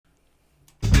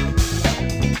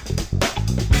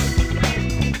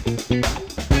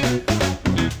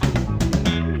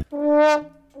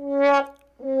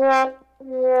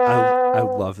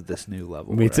love this new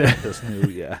level. Me too. This new,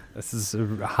 yeah. This is a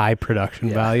high production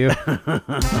value.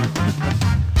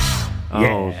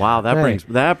 Oh wow, Hey.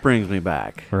 that brings me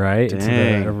back. Right? Dang. It's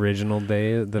the original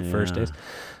day, the first days.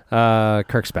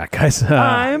 Kirk's back, guys.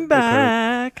 I'm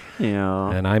back.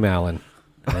 Yeah. And I'm Alan.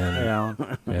 And, Yeah.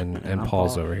 and I'm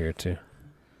Paul's Paul. over here too.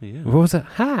 Yeah. What was that?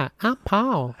 Hi, I'm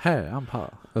Paul. Hey, I'm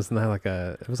Paul. Wasn't that like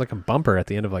it was like a bumper at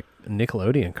the end of like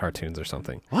Nickelodeon cartoons or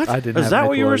something? What? I didn't Is have that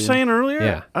what you were Nickelodeon. saying earlier?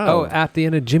 Yeah. Oh, At the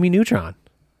end of Jimmy Neutron.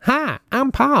 Hi,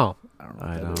 I'm Paul.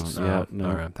 I That is- don't. Yeah. No.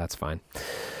 All right, that's fine.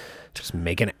 Just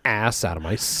make an ass out of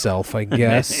myself, I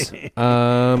guess.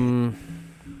 Yeah,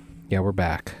 we're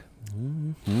back.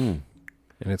 Mm. And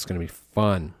it's going to be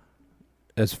fun.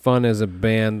 As fun as a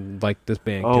band like this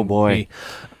band Oh, can boy. be.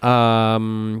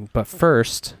 But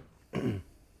first,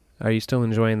 are you still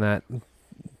enjoying that?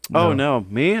 Oh no,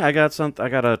 me? I got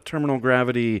a terminal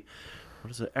gravity.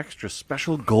 What is it? Extra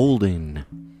special golden.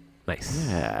 Nice.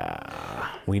 Yeah.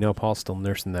 We know Paul's still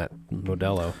nursing that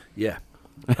Modelo. Yeah.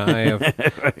 I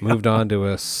have moved on to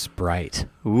a Sprite.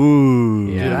 Ooh.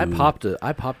 Yeah. Dude,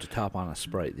 I popped a top on a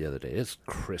Sprite the other day. It's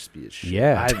crispy as shit.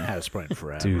 Yeah. I haven't had a Sprite in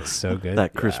forever. Dude, so good.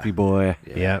 That crispy boy.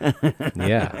 Yeah.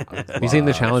 Yeah. Have you seen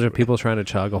the challenge of people trying to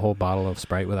chug a whole bottle of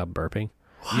Sprite without burping?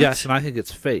 Yes, and I think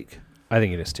it's fake. I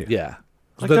think it is too. Yeah.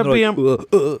 Like Then that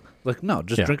they're like, no,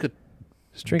 just Yeah. drink it.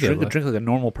 Just drink it. Drink like a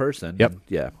normal person. Yep. And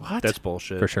yeah. What? That's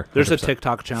bullshit. For sure. There's a 100%.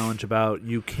 TikTok challenge about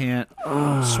you can't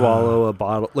swallow a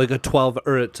bottle, like a 12,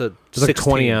 or it's a It's like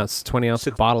 16 20 ounce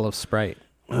Six- bottle of Sprite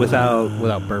without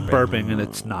burping. burping, and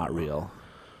it's not real.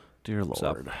 Dear Lord.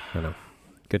 So- I know.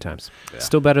 Good times. Yeah.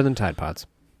 Still better than Tide Pods.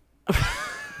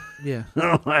 Yeah.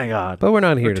 Oh my God. But we're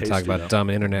not here Or to talk tasty, about though. dumb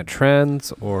internet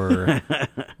trends or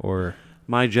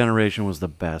My generation was the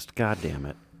best. God damn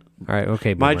it. all right,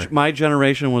 okay, My boomer. my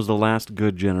generation was the last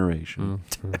good generation.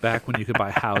 Back when you could buy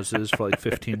houses for like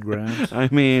 15 grand, I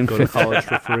mean, go to college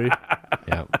for free.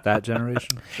 Yeah, That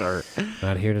generation. sure.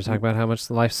 not here to talk about how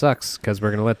much life sucks because we're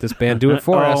gonna let this band do it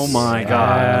for us. Oh my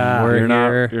God. We're you're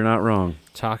here not. You're not wrong.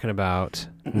 talking about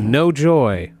 "No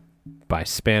Joy" by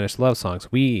Spanish Love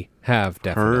Songs. We have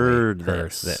definitely Heard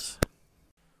heard this. this.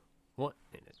 1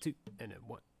 and a 2 and a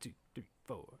 1, 2, 3,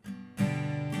 4.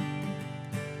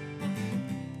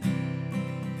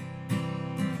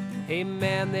 Hey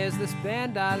man, there's this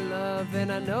band I love,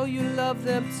 and I know you love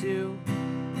them too.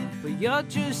 But you're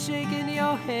just shaking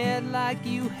your head like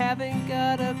you haven't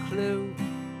got a clue.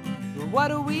 But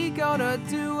what are we gonna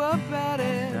do about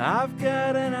it? I've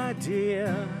got an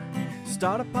idea.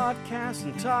 Start a podcast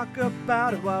and talk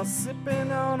about it while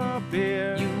sipping on a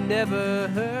beer. You never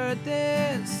heard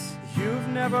this. You've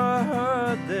never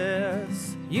heard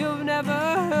this. You've never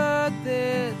heard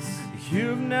this.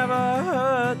 You've never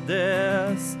heard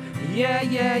this. Yeah,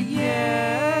 yeah,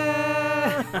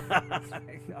 yeah.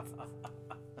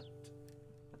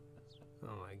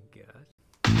 Oh my god.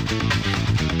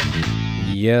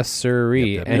 Yes,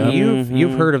 sirree. Yep, yep, And yep.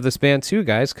 you've heard of this band too,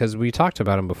 guys, because we talked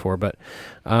about them before. But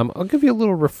I'll give you a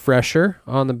little refresher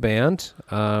on the band.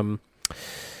 They're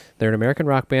an American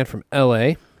rock band from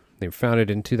L.A. They were founded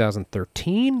in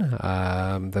 2013.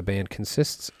 The band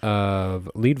consists of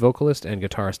lead vocalist and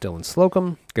guitarist Dylan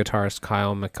Slocum, guitarist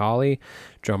Kyle McCauley,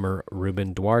 drummer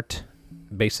Ruben Duarte,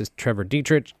 bassist Trevor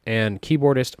Dietrich, and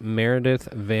keyboardist Meredith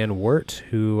Van Wert,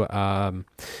 who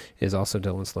is also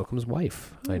Dylan Slocum's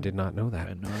wife. I did not know I that.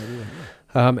 had no idea.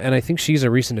 And I think she's a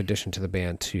recent addition to the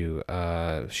band, too.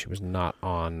 She was not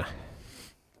on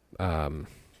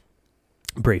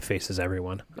Brave Faces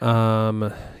Everyone.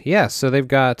 Yeah, so they've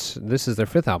got, this is their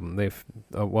fifth album. They've,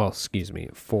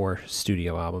 4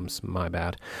 studio albums, my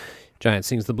bad. Giant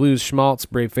Sings the Blues, Schmaltz,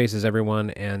 Brave Faces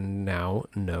Everyone, and now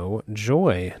No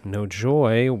Joy. No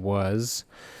Joy was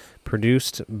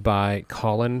produced by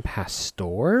Colin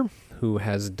Pastor, who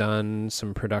has done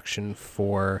some production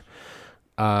for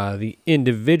the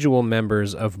individual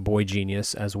members of Boy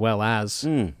Genius as well as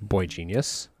Boy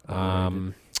Genius.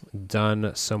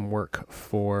 Done some work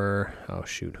for,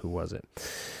 who was it?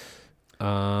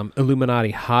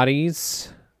 Illuminati Hotties.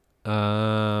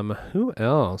 Who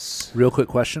else? Real quick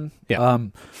question. Yeah.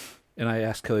 And I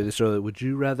asked Kelly this earlier. Would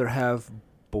you rather have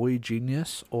Boy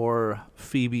Genius or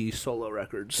Phoebe solo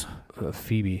records?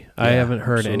 Phoebe. I Yeah, haven't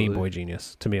heard any absolutely. Boy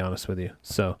Genius, to be honest with you.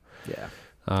 So, Yeah.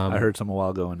 I I heard some a while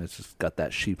ago, and it's just got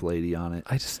that sheep lady on it.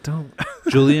 I just don't.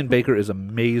 Julian Baker is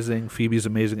amazing. Phoebe's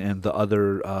amazing, and the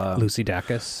other Lucy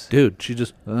Dacus. dude, she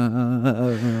just.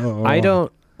 I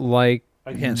don't like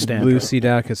I can't stand Lucy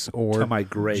Dacus her. or To my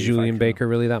grave. I Julian can- Baker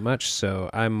really that much. So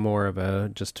I'm more of a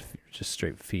just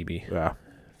straight Phoebe Yeah.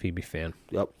 fan.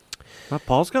 Yep.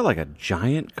 Paul's got like a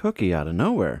giant cookie out of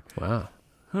nowhere. Wow.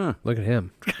 Look at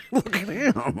him. Look at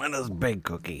him and his big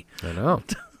cookie. I know.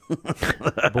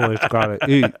 Boys gotta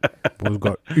eat. Boy's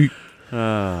got to eat.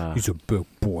 He's a big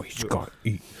boy. He's got to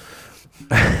eat.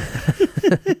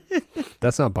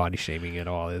 That's not body shaming at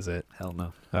all, is it? Hell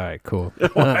no. All right, cool.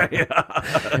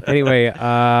 Anyway,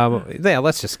 yeah,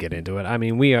 let's just get into it. I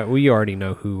mean, we already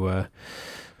know who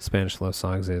Spanish Love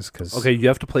Songs is. Cause Okay, you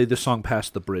have to play this song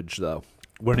past the bridge, though.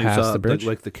 When Past he's the bridge?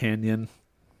 like the canyon.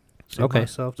 Sing Okay.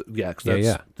 Myself. Yeah, cause Yeah, that's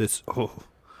yeah. this. Oh,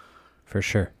 For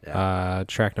sure. Yeah.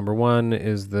 Track number 1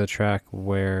 is the track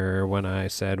where when I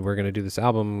said we're going to do this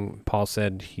album, Paul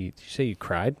said did you say you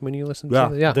cried when you listened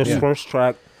to it? Yeah. This yeah. first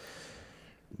track,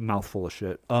 mouthful of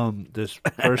shit. This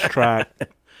first track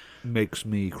makes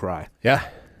me cry Yeah.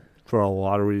 for a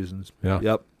lot of reasons. Yeah.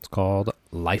 Yep. It's called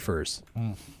Lifers.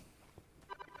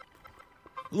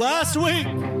 Last week,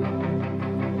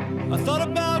 I thought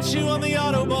about you on the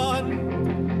Autobahn.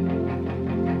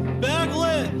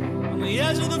 Backlit on the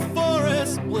edge of the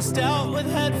forest, blissed out with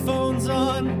headphones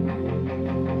on.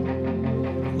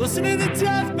 Listening to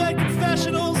deathbed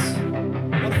confessionals,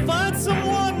 want to find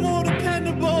someone more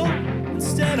dependable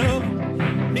instead of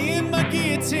me and my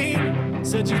guillotine.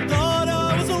 Said you thought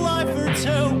I was a lifer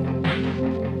too.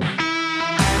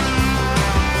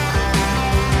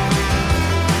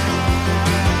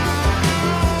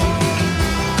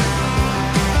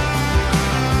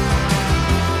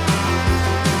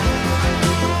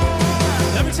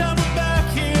 Every time we're back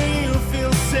here, you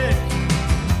feel sick.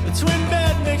 The twin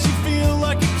bed makes you feel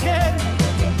like a kid.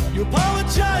 You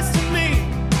apologize to me,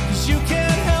 cause you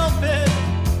can't help it.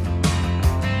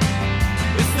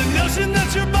 It's the notion that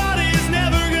your body is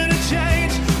never gonna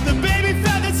change. The baby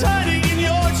fat that's hiding in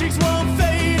your cheeks won't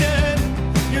fade in.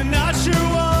 You're not sure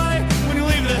why. When you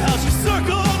leave the house, you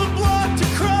circle the block to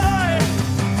cry.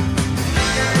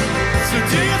 So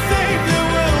do you think that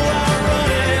we'll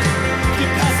outrun it? Get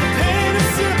past the pain of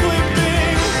simply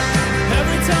being.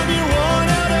 Every time you want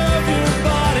out of your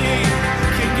body,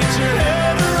 can't get your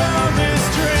head around this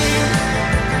dream.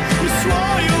 You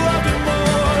swore you loved it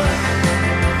more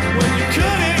when you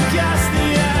couldn't guess the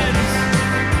end.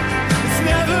 It's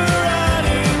never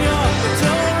adding up, but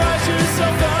don't write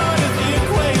yourself out of the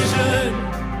equation.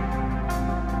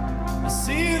 I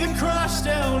see the crash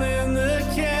down in the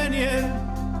canyon.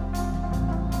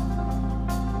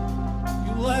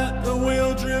 You let the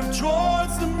wheel drift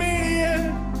towards the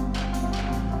median.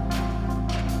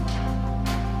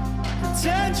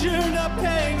 Pretend you're not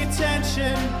paying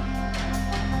attention.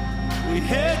 We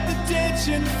hit the ditch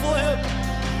and flip.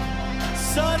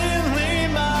 Suddenly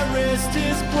my wrist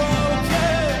is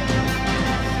broken.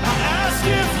 I ask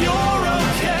if you're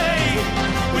okay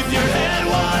with your head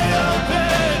wide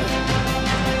open.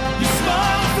 You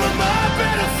smile for my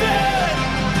benefit,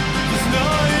 'cause no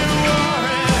you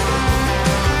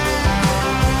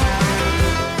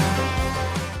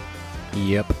aren't.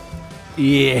 Yep.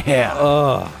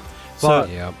 Yeah. So,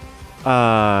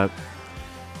 Yep.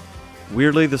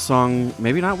 weirdly, the song,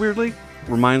 maybe not weirdly,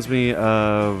 reminds me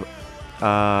of,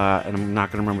 and I'm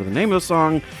not going to remember the name of the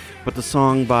song, but the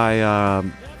song by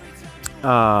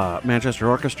Manchester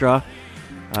Orchestra,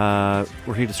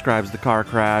 where he describes the car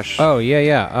crash. Oh,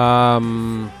 yeah.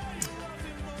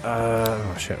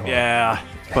 Oh, shit. hold on. yeah.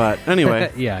 But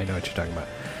anyway, Yeah, I know what you're talking about.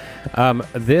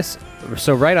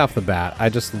 So right off the bat, I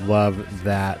just love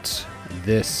that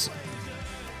this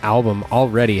album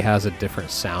already has a different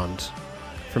sound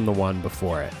from the one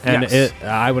before it, and Yes.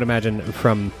 I would imagine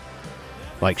from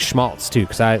like Schmaltz too,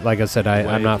 because like I said,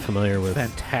 I'm not familiar with.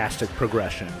 Fantastic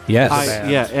progression.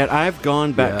 Yes. and I've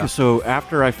gone back. Yeah. So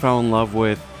after I fell in love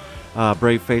with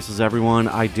Brave Faces Everyone,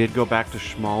 I did go back to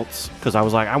Schmaltz because I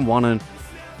was like, I want to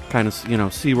kind of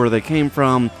see where they came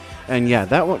from, and yeah,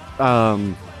 that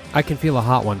one. I Can Feel a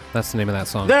Hot One. That's the name of that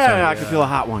song. Yeah, Sorry. I can feel a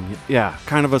hot one. Yeah,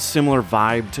 kind of a similar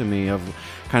vibe to me of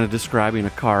kind of describing a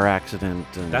car accident.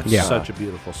 And, That's Yeah. such a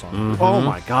beautiful song. Mhm. oh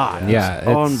my god, Yeah, it's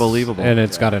unbelievable. and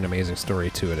it's got an amazing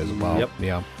story to it as well. Yep.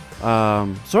 Yeah.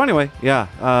 So anyway, yeah,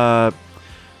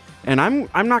 and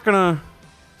I'm not gonna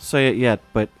say it yet,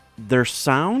 but their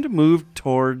sound moved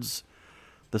towards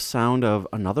the sound of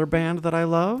another band that I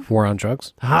love. War on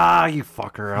Drugs. Ah, you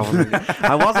fucker!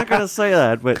 I wasn't gonna say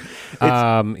that, but it's,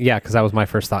 Yeah, because that was my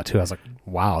first thought too. I was like,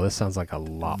 wow, this sounds like a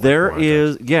lot. there like War on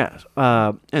Drugs. is yes,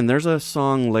 and there's a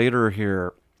song later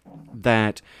here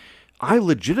that I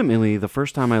legitimately, the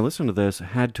first time I listened to this,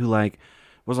 had to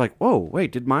was like, whoa,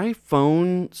 wait, did my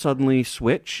phone suddenly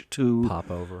switch to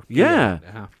Pop over. Yeah.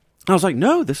 Yeah. I was like,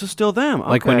 no, this is still them.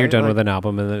 Like when Okay, you're done like- with an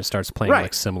album and then it starts playing Right.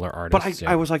 like similar But artists.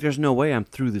 I was like, there's no way I'm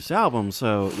through this album.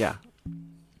 So yeah.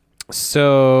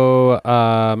 So,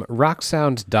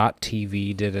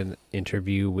 rocksound.tv did an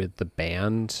interview with the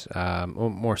band, well,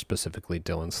 more specifically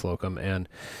Dylan Slocum, and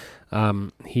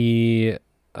he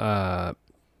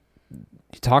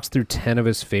talks through 10 of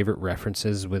his favorite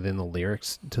references within the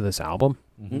lyrics to this album.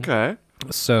 Okay.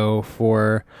 So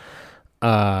for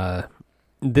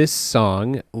this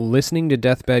song, listening to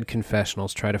Deathbed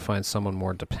Confessionals, try to find someone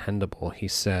more dependable, he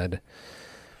said,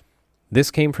 "This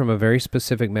came from a very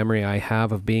specific memory I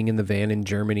have of being in the van in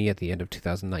Germany at the end of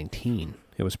 2019.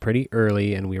 It was pretty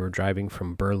early, and we were driving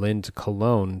from Berlin to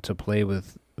Cologne to play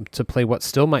what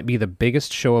still might be the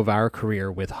biggest show of our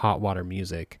career with Hot Water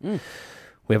Music.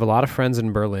 We have a lot of friends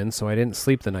in Berlin, so I didn't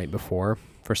sleep the night before.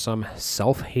 For some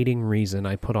self-hating reason,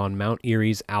 I put on Mount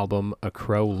Erie's album A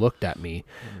Crow Looked at Me,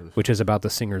 which is about the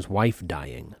singer's wife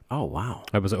dying. Oh, wow.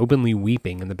 I was openly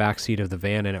weeping in the backseat of the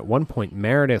van, and at one point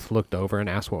Meredith looked over and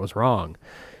asked what was wrong.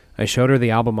 I showed her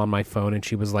the album on my phone, and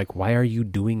she was like, 'Why are you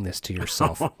doing this to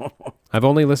yourself?' I've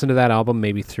only listened to that album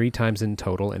maybe 3 times in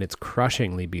total, and it's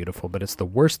crushingly beautiful, but it's the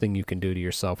worst thing you can do to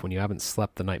yourself when you haven't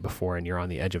slept the night before and you're on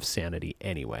the edge of sanity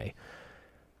anyway."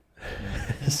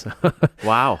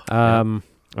 Wow.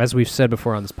 As we've said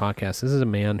before on this podcast, this is a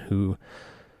man who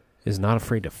is not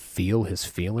afraid to feel his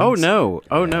feelings. Oh, no.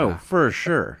 Oh, no, for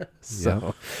sure.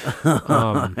 So,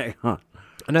 My God.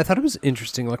 and I thought it was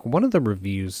interesting, like one of the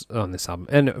reviews on this album,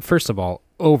 and first of all,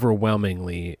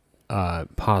 overwhelmingly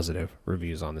positive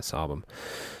reviews on this album.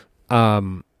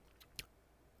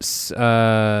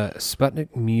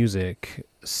 Sputnik Music,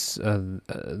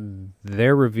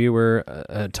 their reviewer,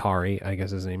 Atari, I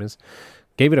guess his name is,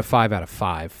 gave it a 5 out of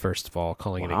 5, first of all,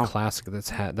 calling it a classic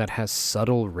that has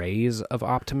subtle rays of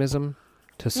optimism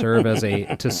to serve as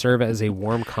a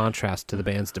warm contrast to the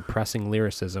band's depressing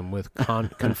lyricism with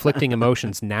conflicting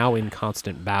emotions now in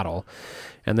constant battle,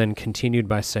 and then continued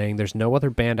by saying, "There's no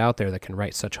other band out there that can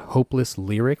write such hopeless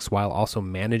lyrics while also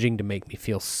managing to make me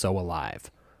feel so alive."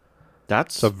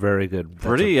 That's It's a very good.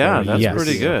 pretty, yeah, that's Yes.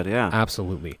 pretty good, yeah.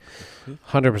 Absolutely.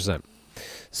 100%.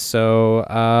 So,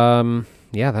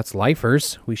 yeah, that's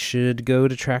Lifers. We should go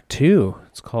to track 2.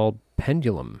 It's called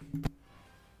Pendulum.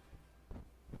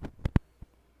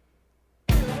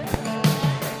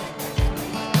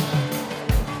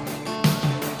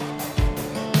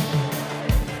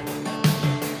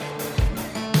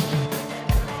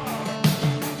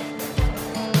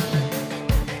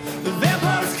 The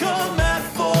vampires come at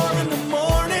 4 in the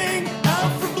morning,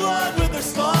 out for blood with their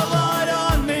spotlight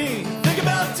on me. Think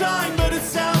about dying, but it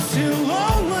sounds too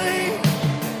lonely.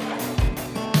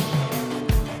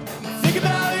 Think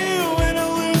about you in a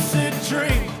lucid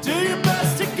dream. Do your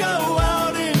best to go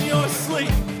out in your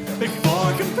sleep. Beg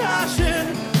for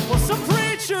compassion while some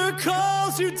preacher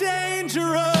calls you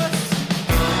dangerous.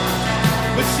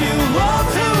 But you love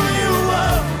who you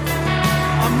love.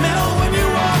 I'm metal when you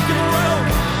walk in the room.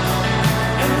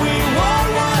 And we want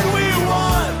what we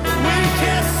want, but we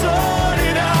can't sort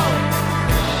it out.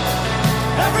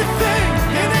 Everything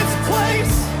in its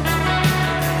place,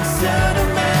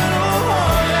 sentimental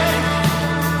heartache.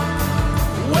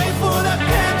 Wait for that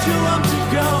pendulum to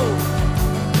go.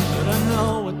 But I know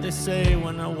what they say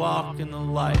when I walk in the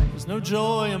light. There's no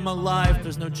joy in my life,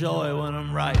 there's no joy when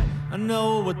I'm right. I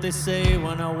know what they say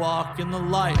when I walk in the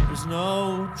light. There's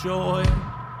no joy.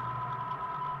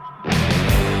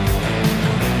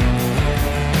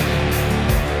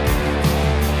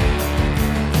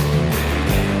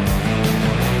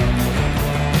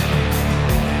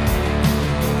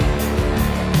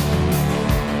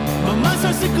 My mind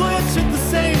starts to glitch at the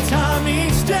same time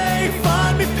each day.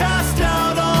 Find me passed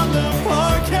out on the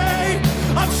parquet.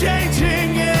 I'm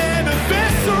changing in a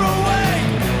visceral way.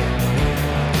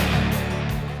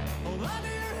 Hold on to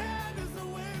your hand as the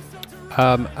waves start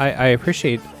to I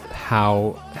appreciate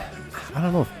how, I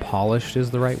don't know if polished is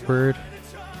the right word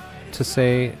to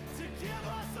say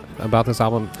about this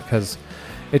album, because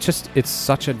it's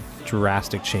such a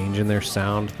drastic change in their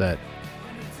sound that,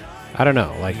 I don't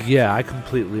know, like, Yeah, I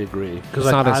completely agree. Because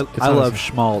It's not as- I it's not love as-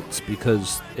 Schmaltz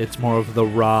because it's more of the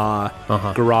raw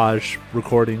Uh-huh. garage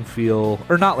recording feel,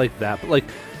 or not like that, but like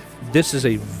this is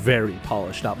a very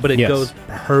polished album, but it Yes. goes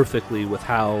perfectly with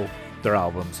how their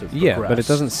albums have yeah, but it progressed.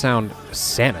 doesn't sound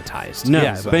sanitized. No,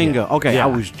 Yeah, but- bingo. Okay, Yeah, I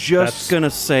was just that's- going to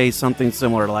say something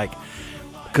similar, like,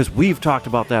 because we've talked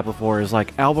about that before, is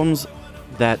like albums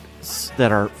that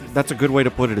are, that's a good way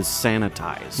to put it, is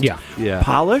sanitized. Yeah. Yeah.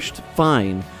 Polished,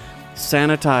 fine.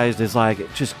 Sanitized is like,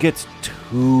 it just gets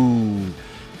too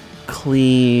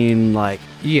clean, like,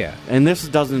 Yeah. and this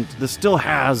still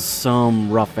has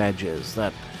some rough edges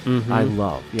that I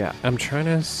love. Yeah. I'm trying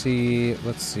to see.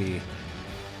 Let's see.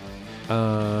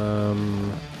 Oh,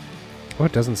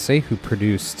 it doesn't say who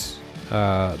produced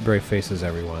Brave Faces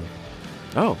Everyone.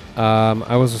 Oh,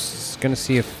 I was gonna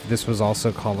see if this was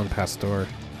also Colin Pastor.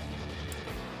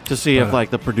 to see if But- like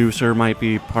the producer might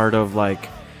be part of like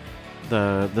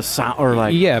the sound or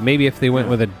like Yeah, maybe if they went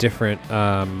Yeah. with a different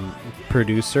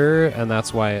producer, and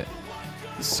that's why it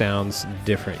sounds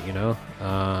different, you know?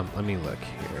 Let me look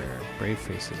here. Brave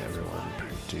Faces Everyone,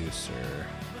 producer.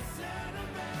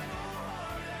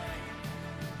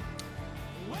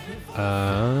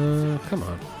 Come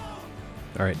on.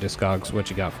 All right, Discogs, what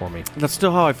you got for me? That's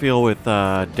still how I feel with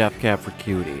Death Cab for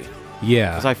Cutie.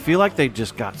 Yeah. Because I feel like they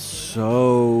just got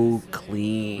so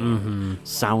clean Mm-hmm.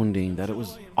 sounding that it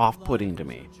was off-putting to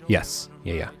me. Yes.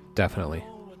 Yeah, definitely.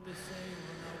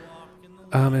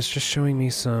 It's just showing me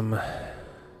some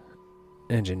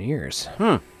engineers,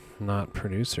 Huh. not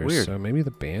producers. Weird. So maybe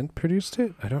the band produced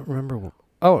it? I don't remember.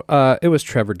 It was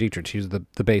Trevor Dietrich. He was the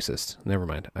bassist. Never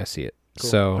mind. I see it.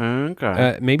 So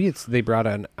Okay. maybe they brought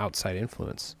an outside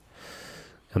influence.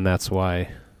 And that's why.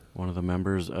 One of the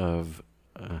members of...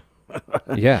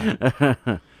 Yeah.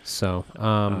 So,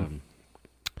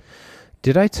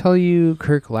 did I tell you,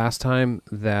 Kirk, last time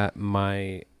that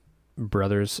my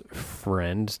brother's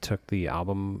friend took the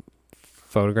album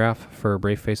photograph for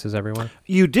Brave Faces Everyone?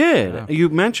 You did. Yeah. You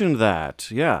mentioned that.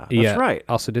 Yeah, that's right.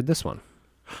 Also did this one.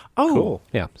 Oh, Cool.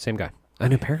 Yeah, same guy.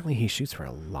 And apparently he shoots for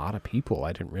a lot of people.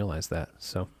 I didn't realize that.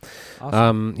 So,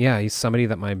 Awesome. yeah, he's somebody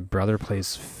that my brother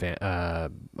plays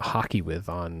hockey with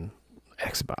on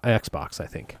Xbox, I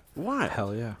think. what?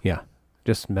 Hell yeah. Yeah,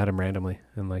 just met him randomly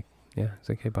and like, yeah, he's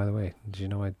like, hey, by the way, did you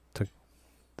know I took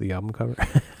the album cover?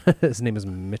 His name is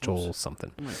Mitchell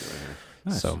something. I might do it here.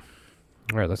 Nice. So,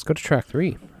 all right, let's go to track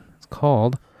 3. It's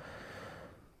called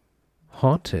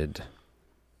Haunted.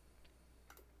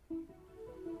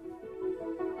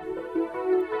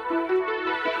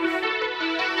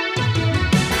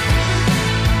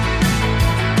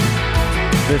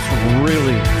 This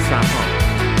really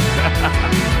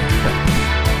sounds...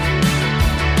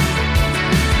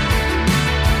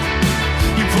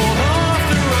 You pulled off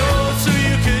the road so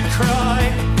you could cry.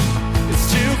 It's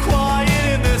too quiet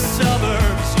in the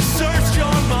suburbs. You searched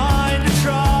your mind to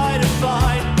try to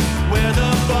find where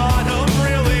the bottom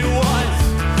really was.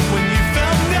 When you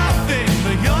felt nothing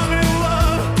but young in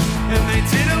love, and they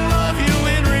didn't love you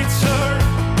in return.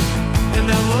 And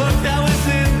that look that was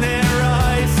in their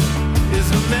eyes is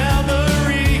a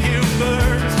memory you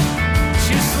burned.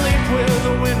 You sleep with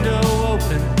the window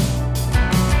open,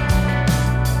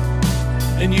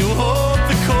 and you hope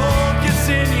the cold gets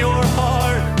in your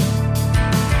heart.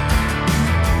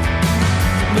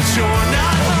 But you're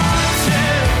not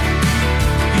haunted,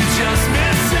 you just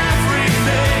miss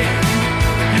everything.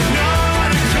 You're not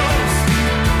a ghost,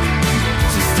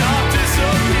 so stop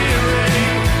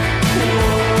disappearing.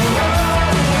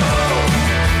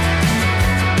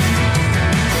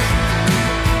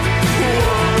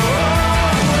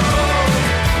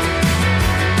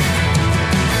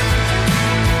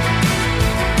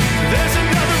 There's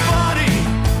another body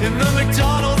in the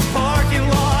McDonald's parking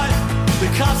lot. The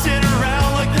cops sit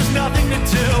around like there's nothing to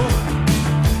do.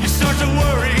 You start to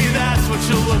worry that's what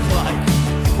you look like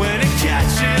when it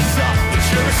catches up. But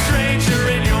you're a stranger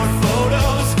in your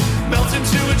photos, melt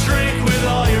into a drink with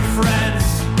all your friends,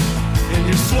 and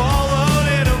you're swallowed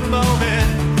in a moment.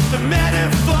 The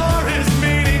metaphor is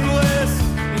meaningless,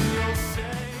 and you'll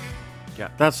say, Yeah,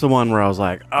 that's the one where I was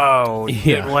like, oh,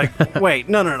 Yeah. like, wait,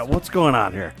 no, what's going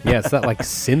on here? Yeah, it's that like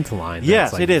synth line.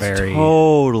 Yes, that's, like, it is very...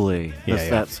 totally. Yeah,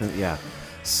 That's, yeah. yeah.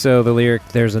 So the lyric,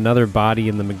 there's another body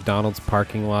in the McDonald's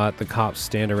parking lot. The cops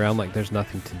stand around like there's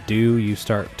nothing to do. You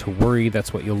start to worry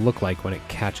that's what you'll look like when it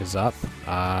catches up.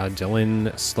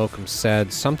 Dylan Slocum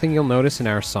said, something you'll notice in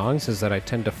our songs is that I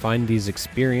tend to find these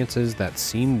experiences that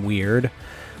seem weird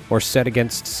or set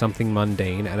against something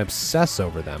mundane and obsess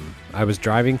over them. I was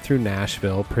driving through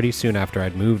Nashville pretty soon after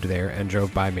I'd moved there and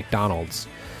drove by McDonald's.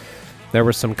 There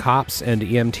were some cops and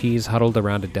EMTs huddled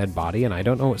around a dead body, and I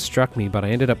don't know what struck me, but I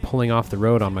ended up pulling off the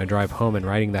road on my drive home and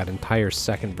writing that entire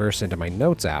second verse into my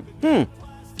notes app. It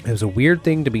was a weird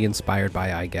thing to be inspired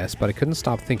by, I guess, but I couldn't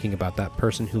stop thinking about that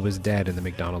person who was dead in the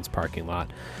McDonald's parking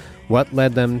lot. What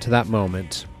led them to that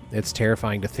moment? It's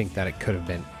terrifying to think that it could have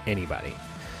been anybody.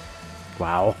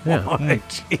 Wow. Yeah.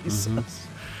 Like, Jesus.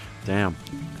 Damn.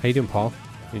 How you doing, Paul?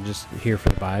 You just here for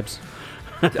the vibes?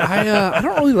 I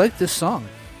don't really like this song.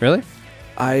 Really?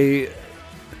 I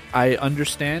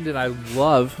understand and I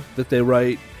love that they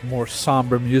write more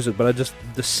somber music, but the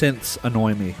synths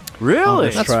annoy me. Really?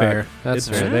 This That's track. fair. That's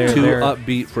it's fair. too They're-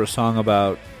 upbeat for a song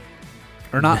about,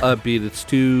 or not upbeat. It's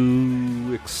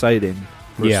too exciting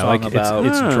for a Yeah, song like about.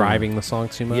 it's Ah. driving the song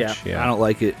too much. I don't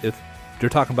like it. If you're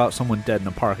talking about someone dead in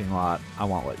a parking lot, I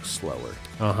want like slower.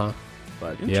 Uh-huh.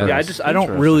 But Yeah. yeah, I don't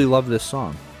Interesting. really love this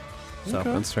song. So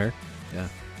Okay. That's fair. yeah.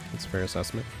 That's a fair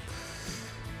assessment.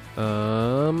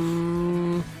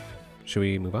 Should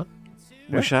we move on?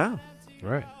 We shall. All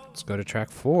right. Let's go to track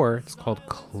 4. It's called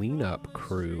Cleanup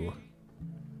Crew.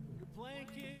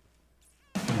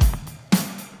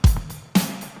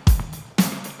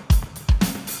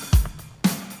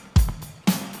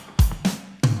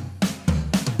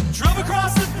 Drove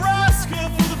across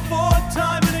Nebraska for the 4th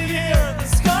time in a year. The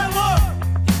sky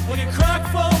looked like a cracked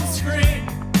phone screen.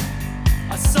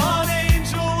 I saw an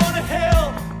angel on a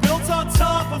hill built on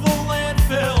top of a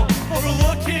landfill,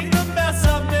 overlooking the mess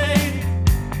I've made.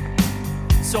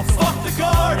 So fuck the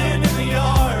garden in the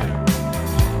yard.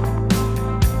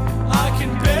 I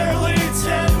can barely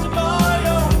tend to my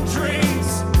own dreams.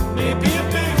 Maybe a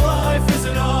big life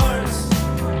isn't ours.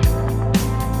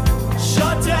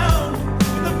 Shut down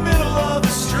in the middle of the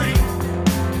street.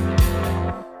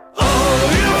 Oh,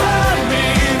 you had me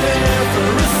there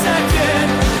for a second.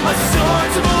 I start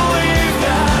to believe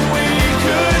that we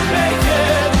could make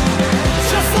it.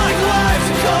 Just like life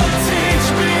could teach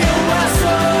me a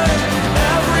lesson.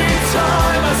 Every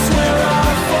time I swear I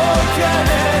forget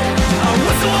it. I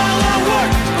whistle while I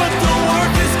work, but the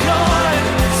work is gone.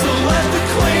 So let the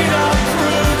cleanup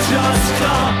crew just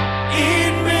come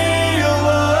eat me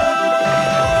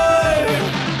alive.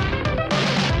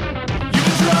 You've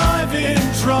been driving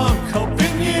drunk,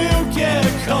 hoping you get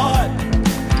caught.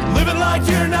 Living like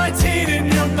you're 19 in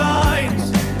your mind.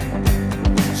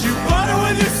 You barter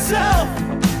with yourself,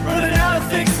 running out of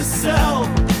things to sell.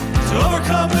 To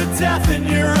overcome the death in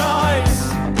your eyes.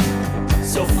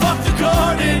 So fuck the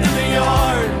garden in the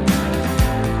yard.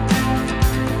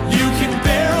 You can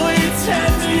barely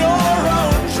tend to your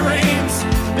own dreams.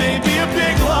 Maybe a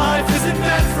big life isn't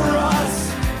meant for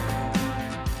us.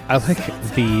 I like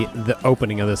the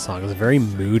opening of this song. It's very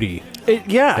moody.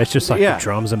 Yeah. It's just like yeah. the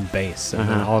drums and bass, and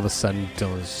then Uh-huh. all of a sudden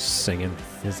Dylan's singing.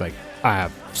 He's like, "I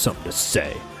have something to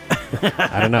say."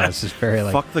 I don't know. It's just very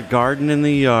like, Fuck the garden in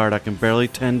the yard. I can barely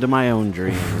tend to my own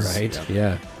dreams. right?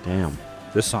 Yeah. Damn.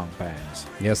 This song bangs.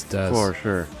 Yes, it does. For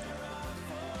sure.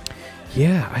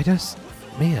 Yeah, I just,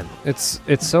 man, it's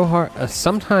so hard.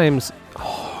 Sometimes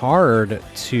hard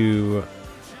to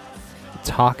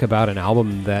talk about an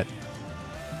album that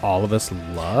all of us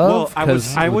love. Well, I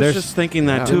was 'cause there's- just thinking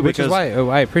that too, which is because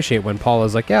why I appreciate when Paul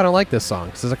is like, "Yeah, I don't like this song."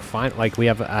 Because it's like, fine, like we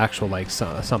have actual like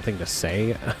something to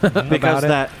say because about it.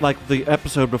 that like the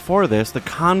episode before this, the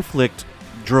conflict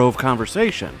drove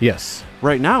conversation. Yes,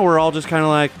 Right now, we're all just kind of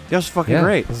like, "That's fucking yeah,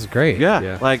 great." this is great. Yeah,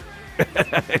 Yeah. like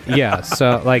Yeah,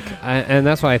 so like, and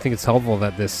that's why I think it's helpful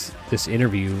that this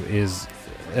interview is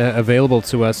available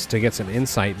to us to get some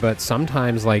insight. But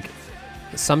sometimes the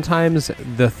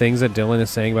things that Dylan is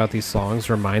saying about these songs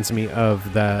reminds me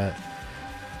of the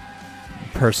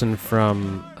person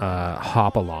from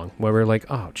Hop Along, where we're like,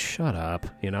 "Oh, shut up,"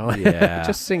 Yeah.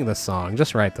 just sing the song,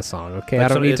 just write the song, okay? Like,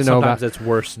 I don't need to know about. Sometimes it's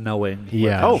worse knowing. what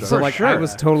Yeah. Oh, the so for like I sure.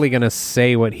 was totally gonna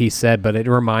say what he said, but it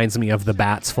reminds me of the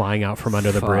bats flying out from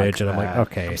under the Fuck bridge, and I'm like, that.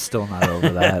 okay, I'm still not over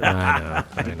that. I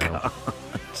know.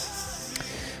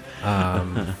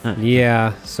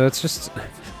 Yeah, so it's just,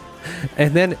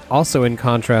 and then also in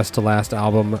contrast to last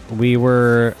album,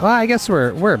 I guess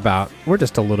we're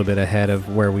just a little bit ahead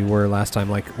of where we were last time.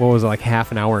 Like, what was it, like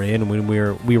half an hour in when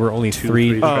we were only Two, two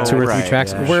three or tracks. three right,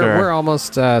 tracks. yeah. We're Sure.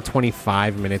 almost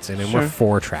 25 minutes in, and Sure. we're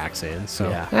 4 tracks in. So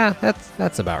Yeah.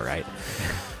 that's about right.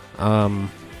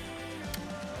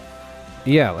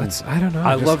 Yeah, I don't know.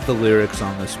 I love the lyrics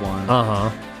on this one. Uh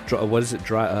huh. What is it?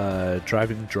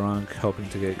 Driving drunk, hoping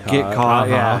to get caught. get caught.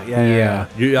 Uh-huh.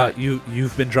 Yeah.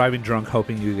 You've been driving drunk,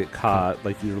 hoping you get caught.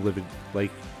 Like you're living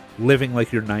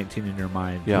like you're 19 in your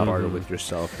mind. Yeah. You barter Mhm. with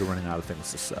yourself. You're running out of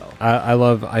things to sell.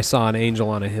 I saw an angel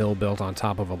on a hill built on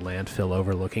top of a landfill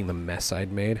overlooking the mess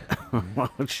I'd made. Oh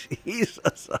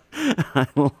Jesus! I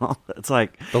love it. It's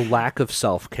like The lack of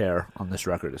self care on this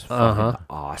record is fucking Uh-huh.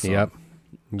 awesome. Yep.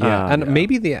 Yeah, and yeah.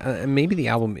 maybe the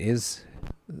album is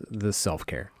the self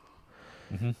care.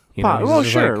 Mhm. Well,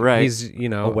 sure, right. He's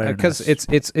because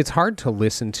Awareness. it's hard to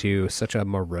listen to such a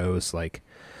morose like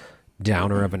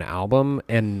downer of an album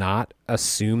and not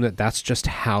assume that that's just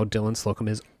how Dylan Slocum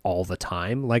is all the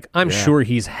time. Like I'm Yeah. sure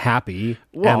he's happy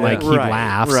Well, and like he right,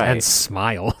 laughs right. and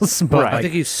smiles, but Right. I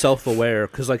think he's self-aware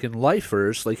because, like in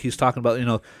Lifers, like he's talking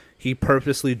about, he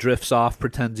purposely drifts off,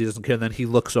 pretends he doesn't care, and then he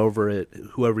looks over at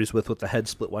whoever he's with the head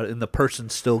split, and the person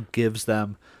still gives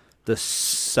them the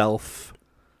self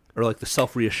or like the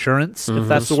self reassurance, if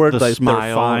that's the word. The Like smile,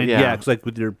 they're fine. yeah. Yeah, it's like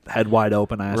with your head wide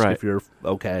open, I ask Right. if you're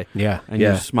okay. Yeah. And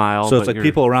Yeah. you smile. So it's but like you're-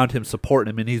 people around him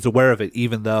supporting him, and he's aware of it,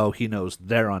 even though he knows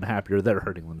they're unhappy or they're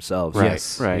hurting themselves. Right,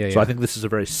 Yes. right. Yeah, So yeah. I think this is a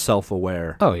very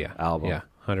self-aware Oh yeah. album. Yeah.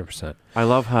 100%. I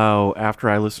love how after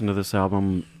I listened to this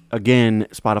album again,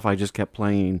 Spotify just kept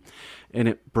playing, and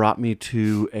it brought me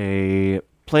to a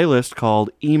playlist called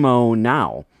Emo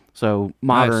Now. So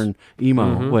modern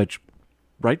emo, which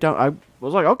right down. I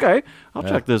was like, okay, I'll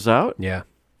check this out. Yeah.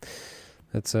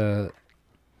 That's so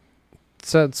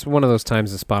it's one of those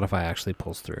times that Spotify actually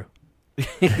pulls through.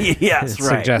 Yes, It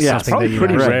right. suggests Yes. something Probably that you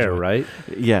pretty actually rare, enjoy. right?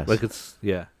 Yes. Like it's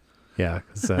yeah. Yeah,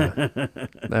 'cause,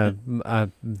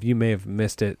 you may have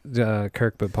missed it,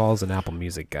 Kirk, but Paul's an Apple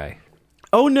Music guy.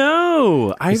 Oh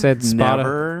no! I He said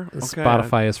never. Okay.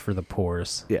 Spotify is for the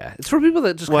pores. Yeah, it's for people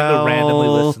that just kind Well- of randomly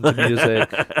listen to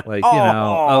music. Like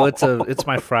it's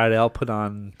my Friday. I'll put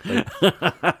on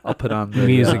the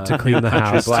Music to clean the Country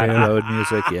house, Black too. Road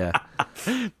music. Yeah,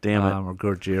 Damn it! or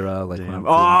Gojira. Like when I'm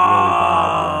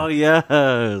Oh feeling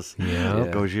yes. Yeah. really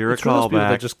Gojira it's for those people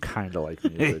that callback. just kind of like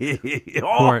music. Who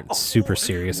aren't super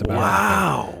serious about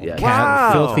Wow. Yeah, it.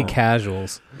 Wow. Filthy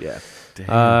casuals. yeah.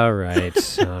 All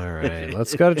right. All right.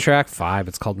 Let's go to track 5.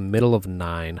 It's called Middle of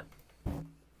Nine.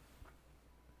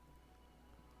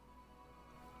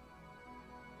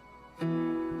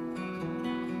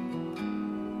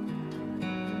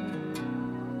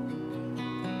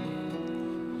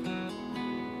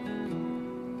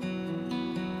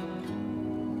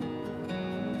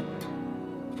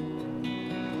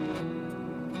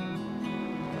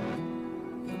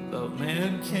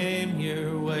 Boatman came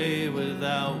your way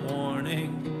without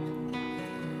warning.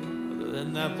 Other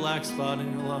than that black spot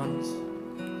in your lungs.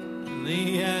 In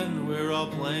the end, we're all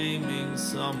blaming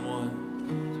someone.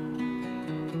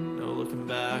 No looking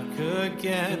back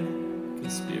again.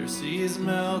 Conspiracies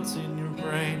melt in your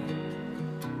brain.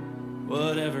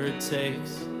 Whatever it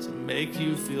takes to make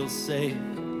you feel safe.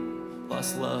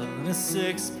 Lost love in a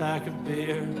 6-pack of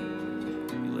beer.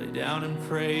 You lay down and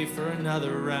pray for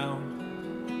another round.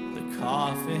 The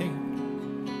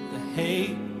coughing, the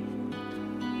hate,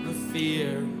 the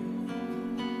fear,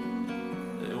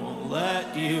 they won't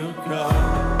let you go.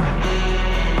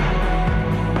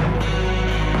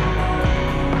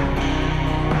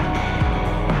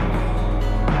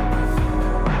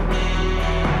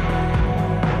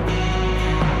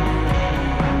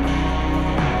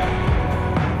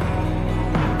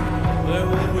 Where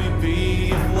would we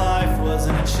be if life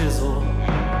wasn't a chisel?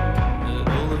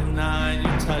 Middle of 9,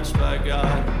 you're touched by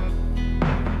God.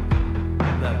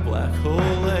 That black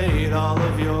hole ate all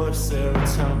of your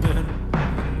serotonin.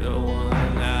 No one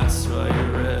asks why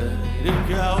you're ready to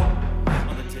go.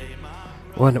 On the day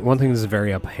my One thing that's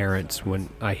very apparent when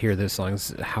I hear this song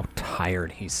is how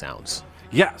tired he sounds.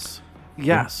 Yes.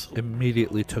 Yes.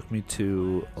 Immediately took me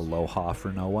to Aloha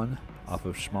for No One off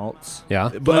of Schmaltz. Yeah?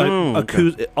 But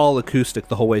Okay. all acoustic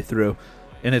the whole way through,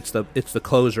 and it's the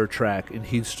closer track, and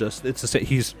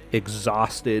he's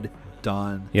exhausted,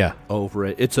 done, Yeah. over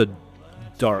it. It's a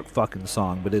dark fucking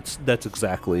song, but that's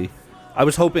exactly. I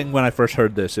was hoping when I first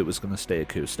heard this it was going to stay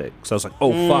acoustic, so I was like,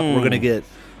 oh fuck, we're going to get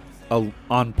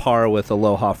on par with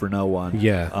Aloha for No One.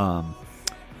 Yeah.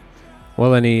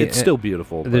 Well, and It's still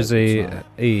beautiful. but there's it's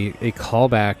a not.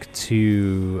 callback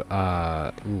to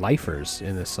lifers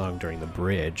in this song during the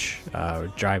bridge.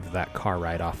 Drive that car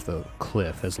right off the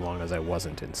cliff as long as I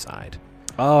wasn't inside.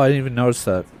 Oh, I didn't even notice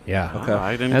that. Yeah. Okay.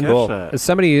 I didn't And catch cool. that.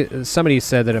 Somebody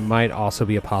said that it might also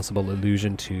be a possible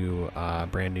allusion to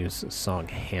Brand New's song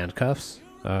 "Handcuffs,"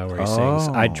 where he sings,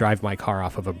 Oh. "I'd drive my car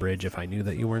off of a bridge if I knew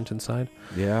that you weren't inside."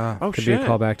 Yeah. Oh Could shit. be a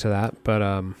callback to that, but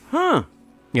Huh.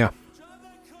 yeah.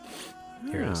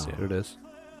 Here it is. Here it is.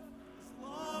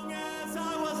 long as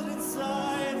I wasn't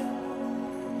inside.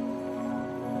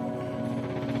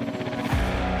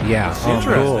 Yeah,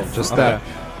 Interesting. Just Okay. that,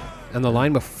 and the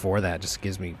line before that just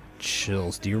gives me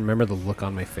chills. Do you remember the look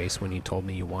on my face when you told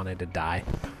me you wanted to die?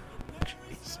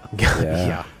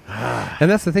 Yeah. And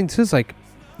that's the thing too. Is like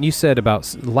you said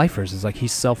about lifers. Is like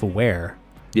he's self-aware,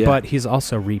 Yeah. but he's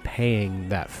also repaying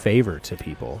that favor to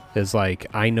people. Is like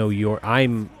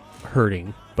I'm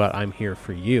hurting, but I'm here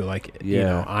for you. Like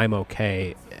Yeah. I'm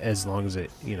okay as long as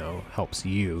it helps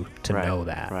you to Right, know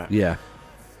that. Right. Yeah.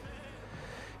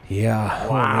 Yeah.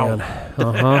 Wow.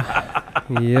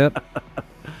 Yep.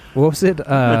 What was it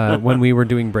when we were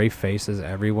doing Brave Faces,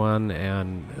 everyone,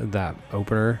 and that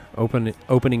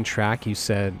opening track? You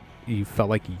said you felt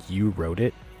like you wrote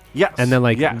it, Yes. and then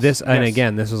like yes, this, and yes.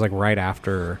 again, this was like right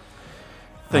after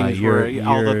things your- were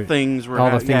all the your- things were all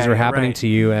the things were happening right. to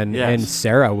you, and Yes.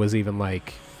 Sarah was even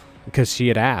like, because she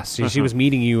had asked. She was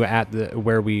meeting you at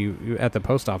the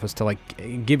post office to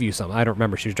like give you something. I don't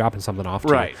remember. She was dropping something off to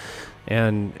you. Right.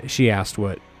 And she asked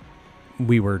what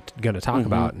we were going to talk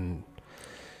about, and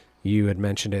you had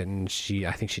mentioned it, and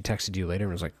I think she texted you later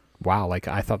and was like, wow, like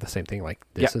I thought the same thing, like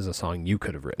this is a song you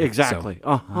could have written. Exactly.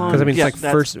 Because I mean, it's like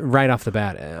first, right off the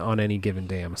bat, on any given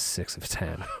day, I'm a 6 of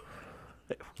 10.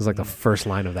 It was like the first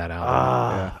line of that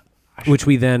album, which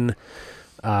we then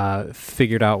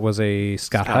figured out was a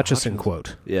Scott Hutchison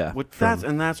quote. Yeah.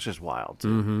 That's just wild.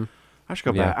 Too. I should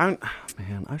go back.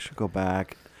 I should go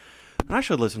back. And I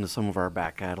should listen to some of our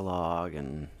back catalog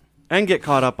and get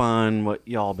caught up on what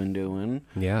y'all been doing.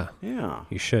 Yeah. Yeah.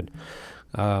 You should.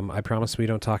 I promise we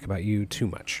don't talk about you too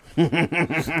much.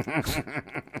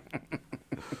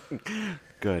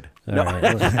 Good. All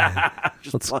right.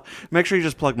 Make sure you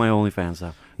just plug my OnlyFans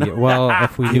though. Yeah, well,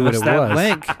 if we knew what it that was,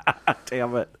 link.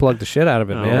 Damn it. plug the shit out of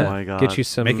it, Oh man. my God. Get you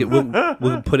some. Make it.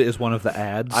 We'll put it as one of the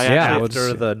ads. Yeah,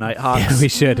 after the Nighthawks. Yeah, we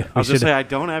should. I was gonna say I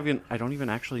don't even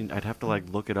actually. I'd have to like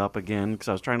look it up again because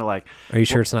I was trying to like. Are you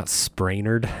sure it's not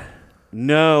Sprainerd?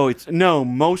 No,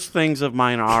 most things of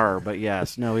mine are, but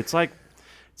yes, no, it's like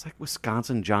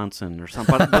Wisconsin Johnson or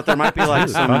something. But there might be like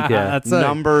some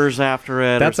numbers after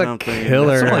it. That's or a something.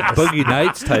 killer. Some like Boogie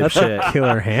Nights type shit.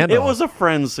 Killer handle. It was a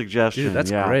friend's suggestion. Dude, that's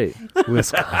yeah. great.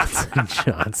 Wisconsin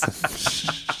Johnson.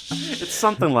 It's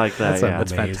something like that.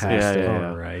 That's yeah. amazing. fantastic. Yeah.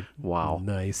 All right. Wow.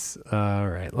 Nice. All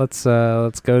right. Let's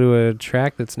go to a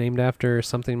track that's named after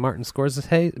something Martin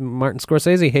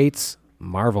Scorsese hates.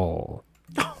 Marvel.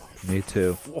 Me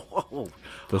too. Whoa.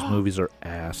 Those movies are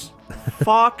ass.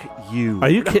 Fuck you. Are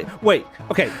you kidding? Wait.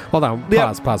 Okay. Hold on.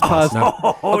 Yeah. Pause. No.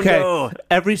 Oh, Okay. no.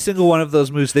 Every single one of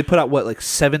those movies, they put out what, like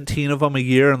 17 of them a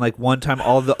year, and like one time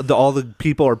all the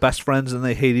people are best friends and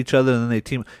they hate each other and then they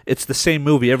team. It's the same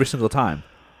movie every single time.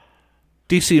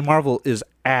 DC Marvel is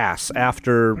ass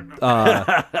after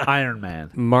Iron Man.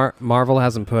 Marvel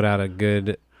hasn't put out a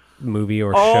good movie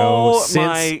or Oh,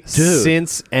 show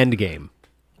since Endgame.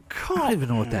 I don't even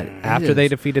know what that is. After they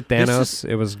defeated This Thanos,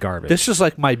 it was garbage. This is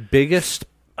like my biggest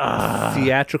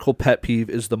theatrical pet peeve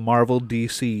is the Marvel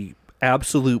DC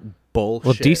absolute bullshit.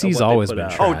 Well, DC's of what they always put been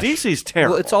out. trash. Oh, DC's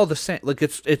terrible. Well, it's all the same. Like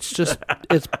it's just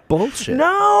it's bullshit.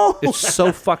 no. It's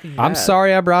so fucking bad. I'm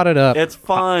sorry I brought it up. It's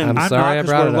fun. I'm I'm sorry I not, 'cause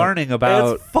brought we're it up. learning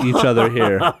about It's each other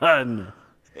here. fun.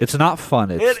 It's not fun.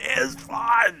 It's It is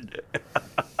fun.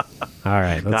 All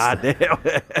right. God damn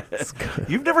it.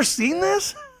 You've never seen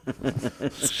this?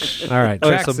 All right. oh,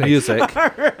 Track some six. music.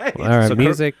 All right. So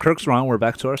music. Kirk's wrong. We're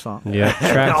back to our song. Yeah.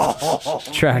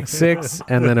 Track 6,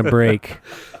 and then a break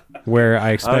where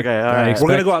I expect. Okay, all right. I We're expect,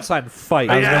 gonna go outside and fight.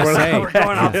 I was gonna say, We're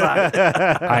going outside.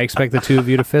 I expect the two of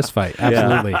you to fist fight.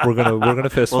 Absolutely. We're gonna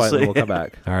fist We'll fight and see. we'll come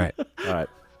back. All right. All right.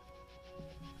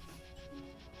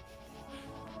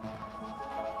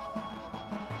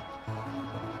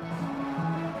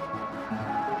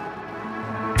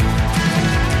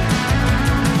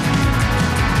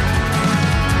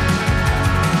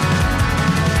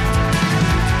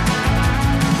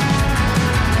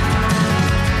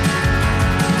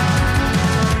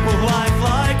 Life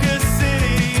like a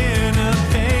city in a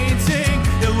painting.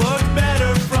 It looked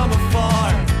better from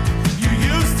afar. You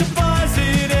used to buzz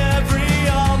it every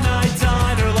all-night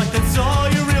diner like that's all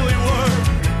you really were.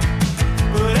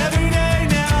 But every day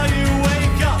now you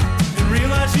wake up and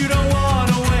realize you don't want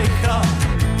to wake up.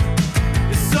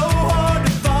 It's so hard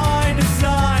to find a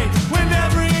sign when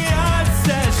every ad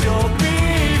says you'll be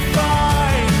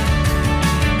fine.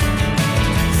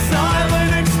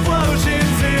 Silent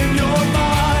explosions in your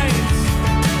mind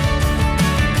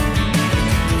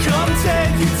come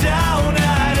take you down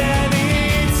at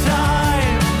any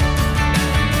time.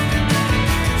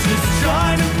 Just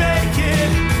trying to make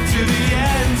it to the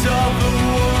end of the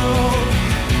world.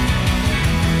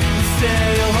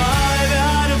 Stay alive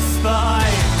out of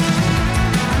spite.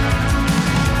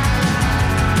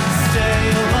 Stay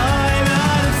alive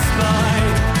out of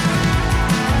spite.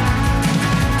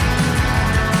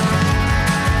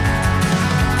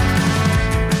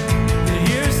 The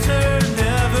years turn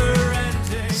never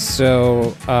ending.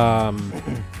 So,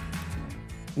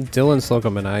 Dylan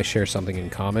Slocum and I share something in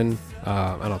common,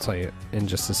 and I'll tell you in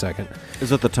just a second.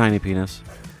 Is it the tiny penis?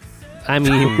 I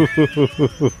mean,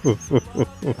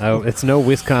 it's no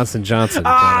Wisconsin Johnson.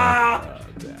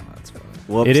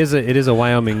 Whoops. It is a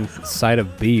Wyoming side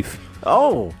of beef.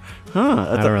 Oh. Huh.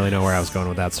 I don't really know where I was going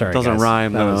with that. Sorry, Doesn't guys.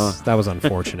 rhyme, That was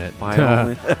unfortunate.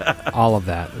 Wyoming. All of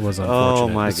that was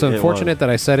unfortunate. my It's g- it unfortunate was. that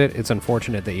I said it. It's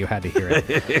unfortunate that you had to hear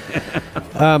it.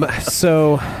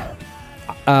 So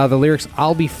The lyrics,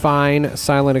 I'll be fine,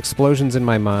 silent explosions in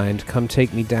my mind, come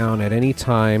take me down at any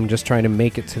time, just trying to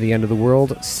make it to the end of the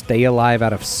world, stay alive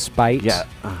out of spite.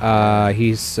 Yeah.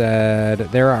 He said,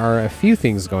 there are a few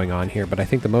things going on here, but I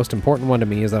think the most important one to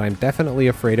me is that I'm definitely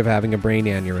afraid of having a brain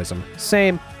aneurysm.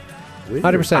 Same.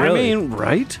 100%. I mean,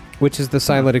 right? Which is the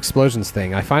silent explosions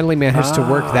thing. I finally managed to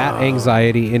work that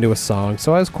anxiety into a song,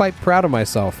 so I was quite proud of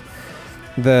myself.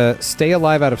 The stay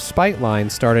alive out of spite line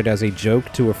started as a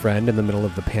joke to a friend in the middle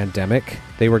of the pandemic.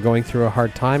 They were going through a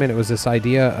hard time, and it was this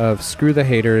idea of screw the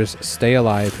haters, stay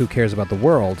alive, who cares about the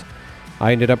world?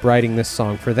 I ended up writing this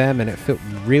song for them, and it fit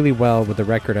really well with the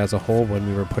record as a whole when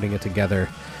we were putting it together.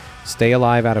 Stay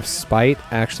alive out of spite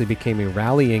actually became a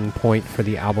rallying point for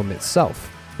the album itself.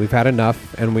 We've had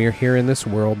enough, and we are here in this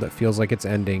world that feels like it's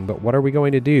ending, but what are we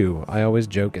going to do? I always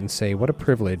joke and say, what a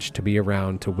privilege to be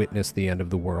around to witness the end of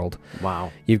the world.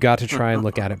 Wow. You've got to try and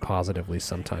look at it positively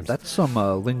sometimes. That's some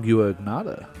lingua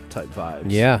ignota type vibes.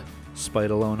 Yeah.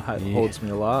 Spite alone holds me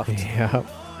aloft. Yeah,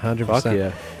 100%. Fuck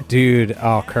yeah. Dude,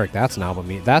 oh, Kirk, that's an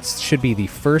album. That should be the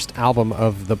first album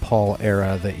of the Paul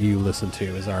era that you listen to,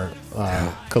 is our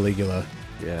Caligula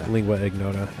Yeah. Lingua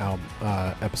Ignota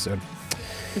episode.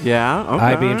 Yeah. Okay.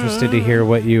 I'd be interested to hear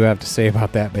what you have to say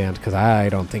about that band, because I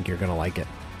don't think you're going to like it.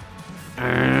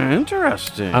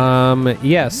 Interesting.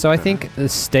 Yeah, so I think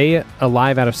Stay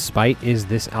Alive Out of Spite is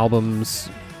this album's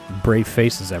Brave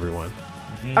Faces, everyone.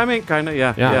 I mean, kind of,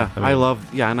 yeah. Yeah, Yeah. I mean- I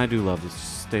love, and I do love this.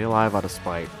 Stay alive out of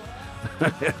spite.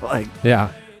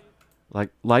 Yeah. Like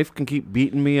life can keep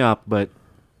beating me up, but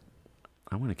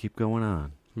I want to keep going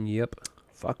on. Yep.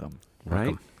 Fuck them.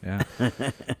 Right? Yeah.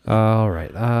 All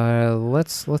right.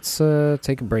 Let's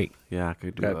take a break. Yeah, I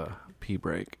could do Okay. a pee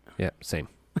break. Yeah, same.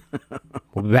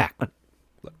 We'll be back.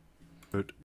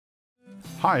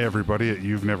 Hi, everybody at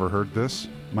You've Never Heard This.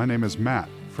 My name is Matt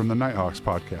from the Nighthawks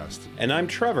Podcast. And I'm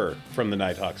Trevor from the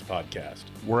Nighthawks Podcast.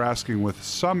 We're asking with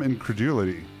some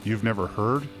incredulity, you've never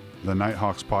heard the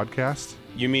Nighthawks Podcast?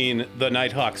 You mean the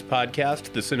Nighthawks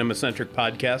Podcast, the cinema-centric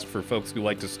podcast for folks who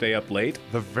like to stay up late?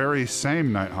 The very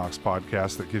same Nighthawks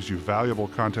Podcast that gives you valuable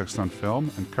context on film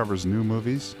and covers new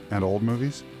movies and old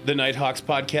movies? The Nighthawks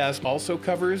Podcast also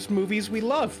covers movies we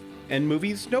love and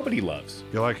movies nobody loves.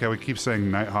 You like how we keep saying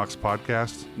Nighthawks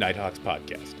Podcast? Nighthawks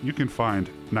Podcast. You can find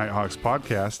Nighthawks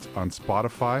Podcast on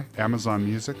Spotify, Amazon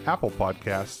Music, Apple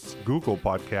Podcasts, Google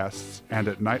Podcasts, and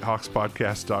at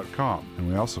nighthawkspodcast.com. And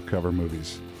we also cover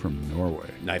movies from Norway.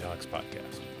 Nighthawks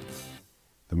Podcast.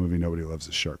 The movie nobody loves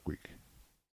is Shark Week.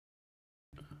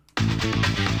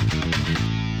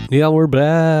 Yeah, we're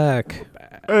back.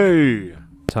 Hey.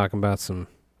 Talking about some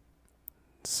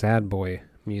sad boy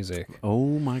music.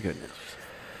 Oh my goodness.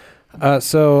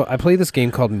 So I play this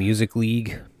game called Music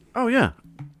League. Oh yeah.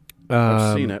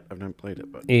 I've seen it. I've never played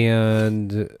it, but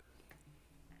And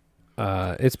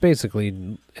it's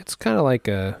basically, it's kind of like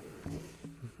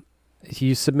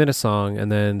you submit a song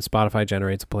and then Spotify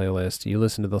generates a playlist. You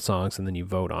listen to the songs and then you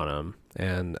vote on them.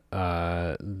 And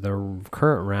the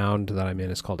current round that I'm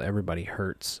in is called Everybody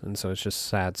Hurts. And so it's just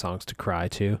sad songs to cry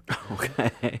to.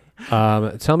 okay.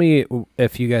 Tell me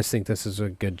if you guys think this is a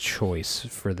good choice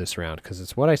for this round, because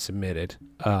it's what I submitted.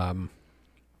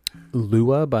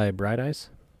 Lua by Bright Eyes.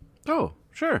 Oh,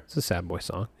 sure. It's a sad boy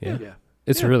song. Yeah. Yeah.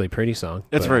 It's a really pretty song.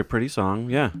 It's but, a very pretty song.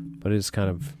 Yeah, but it's kind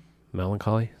of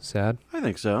melancholy, sad. I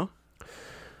think so.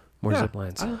 More Yeah. zip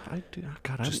lines, I do.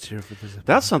 God, Just here for the zip.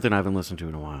 that's something I haven't listened to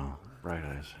in a while. Bright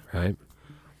Eyes. right?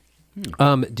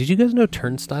 Did you guys know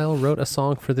Turnstile wrote a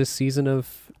song for this season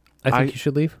of I Think You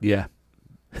Should Leave? Yeah.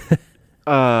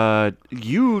 I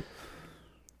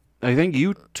think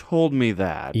you told me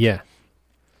that. Yeah.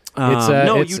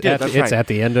 No, it's you did. That's It's right. at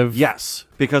the end of Yes,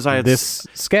 because I had this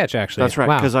sketch, actually. That's right.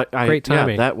 Wow. Because I Great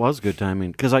timing. Yeah, that was good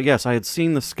timing. Because I had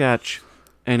seen the sketch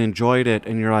and enjoyed it,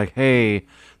 and you're like, "Hey,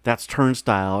 that's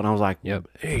Turnstile," and I was like, Yep.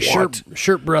 Hey, What?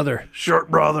 shirt brother. Short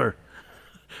brother,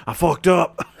 I fucked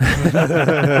up.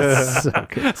 So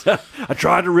good. I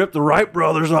tried to rip the Wright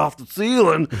brothers off the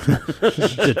ceiling.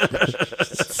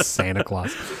 Santa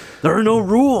Claus. There are no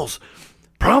rules.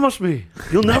 Promise me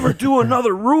you'll never do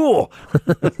another rule.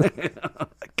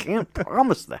 I can't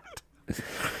promise that.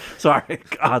 Sorry.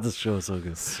 God, this show is so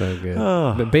good. So good.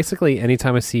 But basically,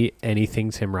 anytime I see anything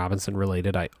Tim Robinson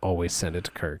related, I always send it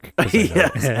to Kirk. 'cause I know-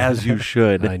 Yes, as you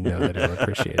should. I know that he'll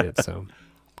appreciate it. So,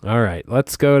 all right,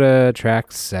 let's go to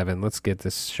track 7. Let's get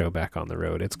this show back on the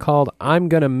road. It's called "I'm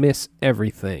Gonna Miss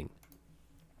Everything."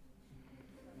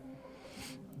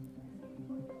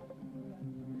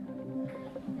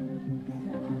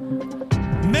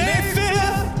 May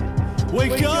 5th,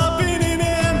 wake up in an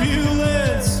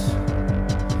ambulance,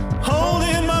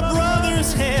 holding my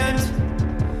brother's hand,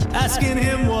 asking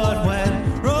him what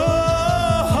went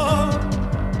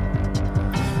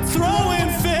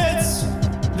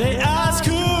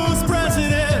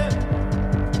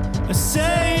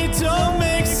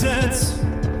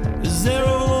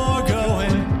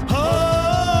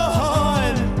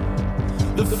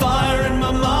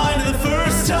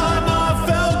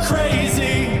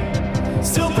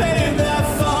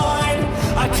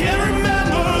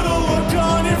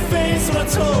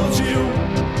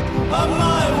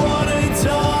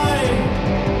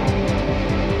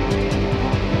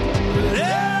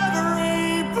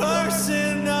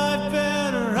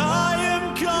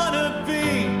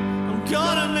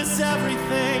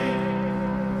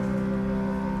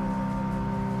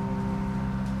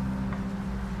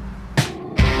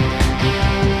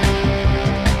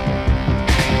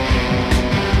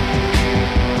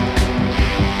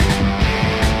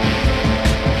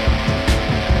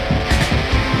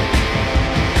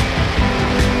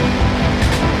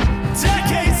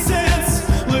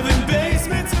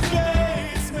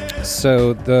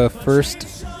So the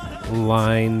first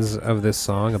lines of this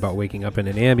song about waking up in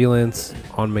an ambulance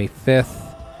on May 5th,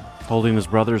 Holding his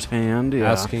brother's hand.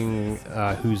 Yeah. asking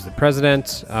who's the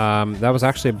president. That was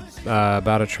actually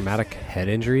about a traumatic head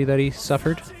injury that he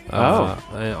suffered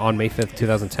on May 5th,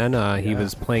 2010. He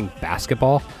was playing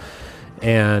basketball,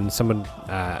 and someone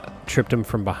tripped him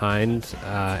from behind,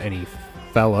 and he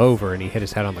fell over, and he hit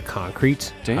his head on the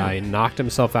concrete. Damn. He knocked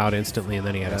himself out instantly, and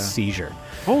then he had a seizure.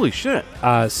 Holy shit.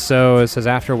 So it says,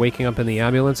 after waking up in the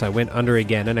ambulance, I went under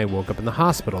again and I woke up in the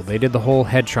hospital. They did the whole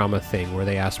head trauma thing where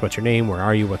they asked, what's your name? Where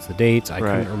are you? What's the date? I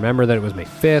couldn't remember that it was May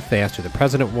 5th. They asked who the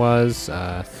president was.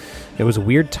 It was a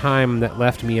weird time that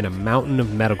left me in a mountain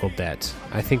of medical debt.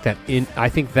 I think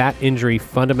that injury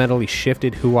fundamentally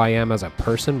shifted who I am as a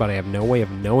person, but I have no way of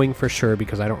knowing for sure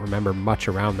because I don't remember much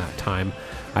around that time.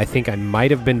 I think I might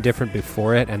have been different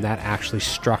before it, and that actually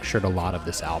structured a lot of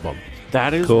this album.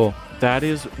 That is Cool. That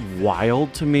is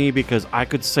wild to me because I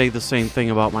could say the same thing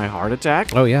about my heart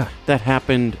attack. Oh, yeah. That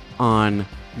happened on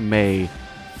May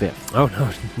 5th.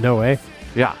 Oh, no way.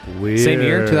 Yeah. Weird. Same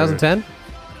year, 2010?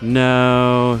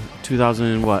 No,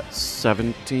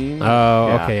 2017. Oh,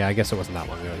 Yeah. okay. I guess it wasn't that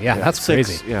long ago. Yeah, that's Six-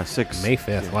 crazy. Yeah, 6. May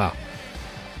 5th. Wow.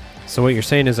 So what you're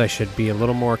saying is I should be a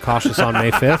little more cautious on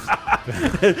May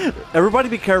 5th? Everybody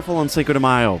be careful on Cinco de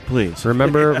Mayo, please.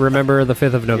 Remember the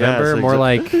 5th of November? Yes, More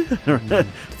like Be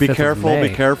 5th of careful, May.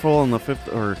 be careful on the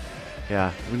 5th, or,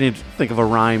 yeah, we need to think of a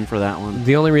rhyme for that one.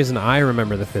 The only reason I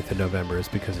remember the 5th of November is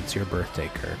because it's your birthday,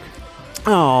 Kirk.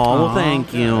 Oh, well,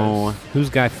 thank you. Who's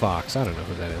Guy Fawkes? I don't know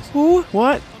who that is. Who?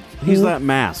 What? He's Who? that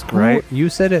mask, right? You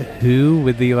said it who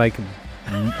with the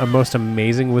a most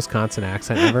amazing Wisconsin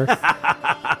accent ever.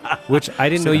 Which I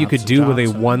didn't know you could do with a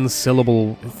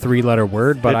one-syllable, three-letter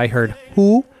word, but I heard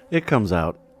who? It comes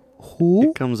out. Who?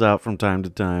 It comes out from time to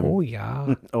time. Oh,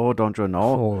 yeah. Oh, don't you know?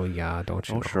 Oh, yeah, don't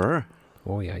you Oh, know? sure.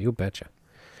 Oh, yeah, you betcha.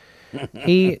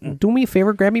 Hey, do me a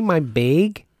favor, grab me my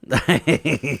bag. Or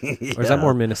is that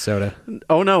more Minnesota?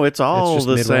 Oh, no, it's all just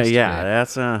the Midwest? same. Yeah, Yeah.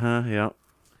 that's, yeah.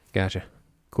 Gotcha.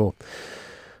 Cool.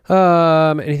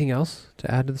 Anything else to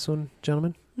add to this one,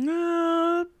 gentlemen?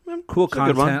 Cool It's a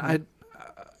good one. content.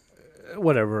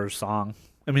 Whatever song.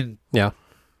 I mean, Yeah.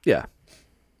 yeah.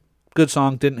 Good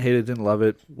song. Didn't hate it. Didn't love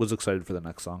it. Was excited for the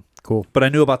next song. Cool. But I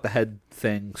knew about the head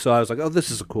thing, so I was like, "Oh,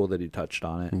 this is cool that he touched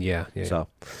on it." Yeah. So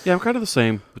Yeah, I'm kind of the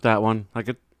same with that one. Like,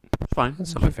 it's fine.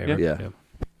 That's not my favorite. Yeah.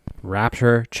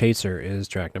 Rapture Chaser is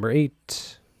track number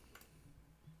 8.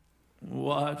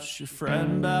 Watch your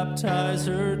friend baptize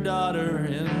her daughter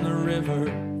in the river.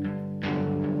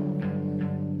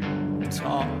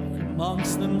 Talk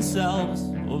amongst themselves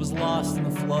what was lost in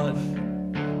the flood.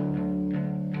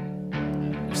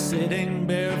 You're sitting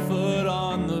barefoot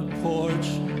on the porch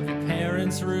of your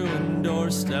parents' ruined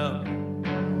doorstep.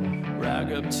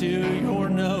 Rag up to your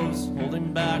nose,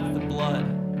 holding back the blood.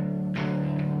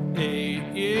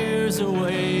 8 years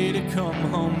away to come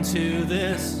home to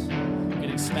this.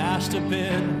 Getting smashed up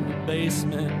in the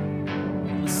basement.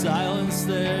 In the silence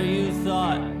there you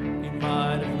thought you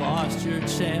might have lost your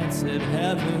chance at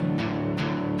heaven.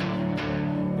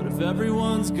 But if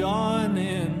everyone's gone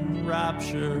in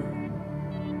rapture,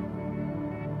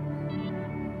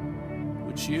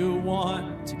 would you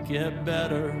want to get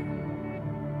better?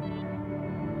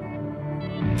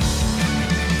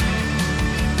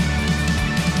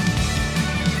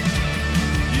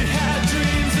 You had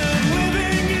dreams of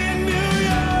living in New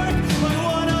York, like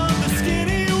one of the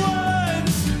skinny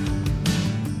ones.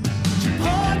 You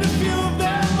pawned a few of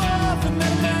them off and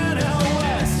then ran out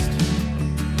west.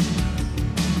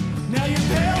 Now your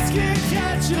pale skin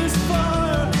catches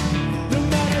fire, no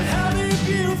matter how deep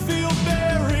you feel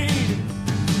buried.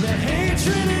 The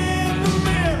hatred in the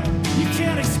mirror you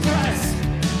can't express.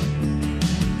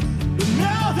 But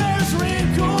now there's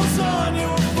wrinkles on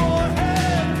your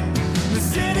forehead. The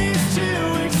city's too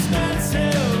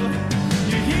expensive.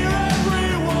 You hear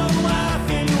everyone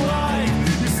laughing like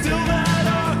you're still that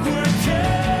awkward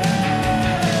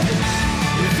kid.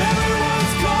 If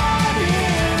everyone's caught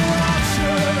in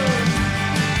rapture.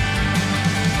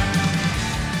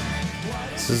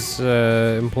 This is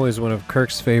employs one of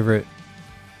Kirk's favorite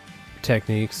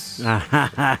techniques. Yes,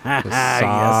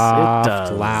 Soft, it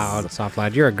does.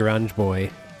 loud. You're a grunge boy,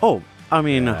 Oh, I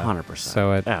mean, 100%.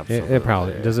 so it Absolutely.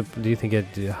 probably does. It do you think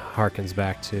it harkens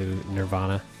back to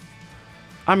Nirvana?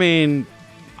 I mean,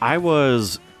 I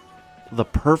was the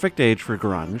perfect age for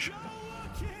grunge.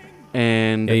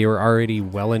 And Yeah, you were already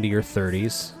well into your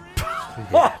 30s.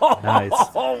 nice.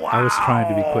 I was trying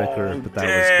to be quicker, but that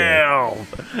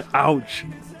was damn. Ouch.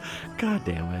 God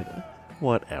damn it.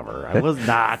 Whatever. I was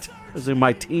not. I was in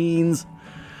my teens.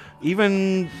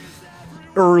 Even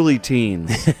early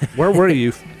teens. Where were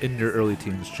you in your early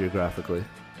teens geographically?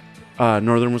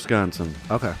 Northern Wisconsin.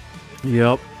 Okay,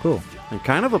 Yep. cool. And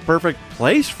kind of a perfect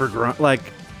place for like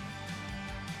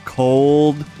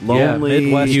cold, lonely. Yeah,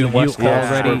 Midwest You, and West you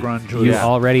Coast already, where grunge was. you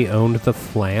already owned the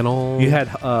flannel. You had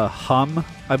Hum,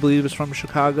 I believe, is from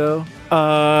Chicago.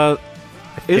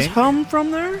 Is think. Hum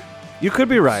from there? You could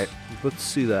be right. Let's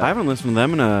see that. I haven't listened to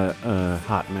them in a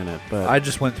hot minute, but I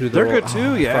just went through. They're their good too,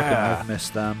 fucking, yeah. I've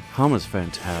missed them. Hum is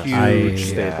fantastic. Huge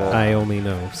staple. I only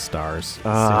know Stars. It's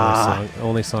the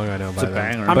only song I know by a them.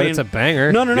 banger. But I it's a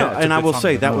banger. No, Yeah, it's a and I good will song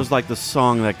say to that know. was like the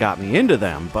song that got me into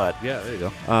them, but Yeah, there you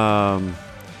go.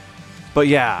 but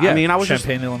yeah, I mean, I was just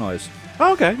Champaign, Illinois.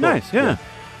 okay, nice, yeah. yeah.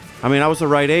 I mean, I was the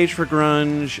right age for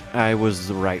grunge. I was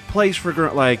the right place for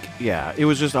grunge. Like, yeah, it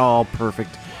was just all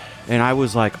perfect, and I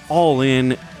was like all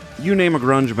in. You name a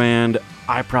grunge band,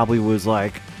 I probably was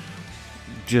like,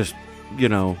 just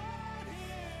a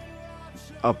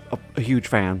huge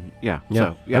fan. Yeah, Yeah.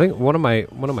 So, yeah. I think one of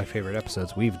my favorite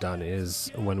episodes we've done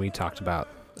is when we talked about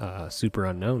Super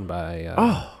Unknown by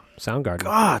Soundgarden.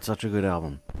 God, such a good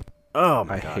album. Oh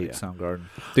my I God, hate yeah. Soundgarden.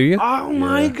 Do you? Oh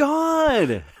my Yeah.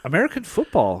 God. American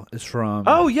Football is from.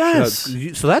 Oh, yes.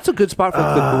 So that's a good spot for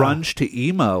like, the grunge to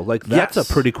emo. Like that's Yes.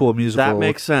 a pretty cool musical. That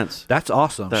makes sense. That's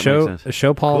awesome. That Show makes sense.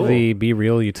 show Paul Cool. the Be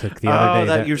Real you took the other day.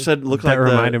 that you said looked that like the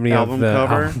reminded me album of the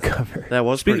cover? album cover. That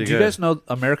was Do pretty you good. guys know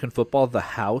American Football? The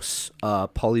House,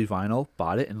 Polyvinyl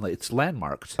bought it and it's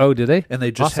landmarked. Oh, did they? And they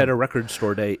just had Awesome. a record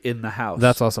store day in the house.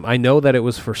 That's awesome. I know that it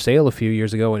was for sale a few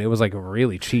years ago, and it was like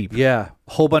really cheap. Yeah,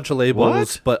 whole bunch of labels,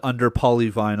 What? but under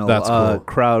Polyvinyl. That's cool.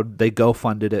 Crowd, they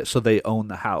GoFunded it, so they own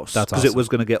the house. That's because it awesome. was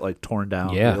going to get like torn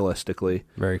down. Yeah. Realistically,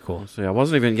 Very cool. So I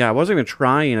wasn't even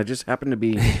trying. I just happened to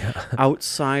be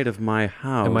outside of my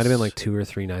house. It might have been like 2 or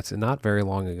 3 nights, and not very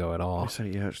long ago at I all.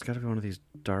 said, yeah, it's got to be one of these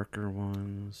darker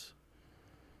ones.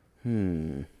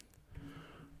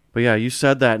 But yeah, you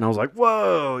said that, and I was like,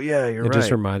 whoa, yeah, you're It right.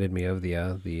 just reminded me of the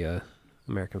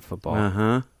American Football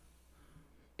Uh-huh.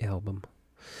 album.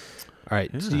 All right,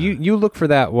 so Yeah. you look for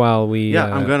that while we Yeah,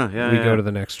 I'm gonna. Yeah, we yeah. go to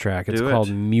the next track. It's Do it. called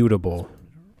Mutable.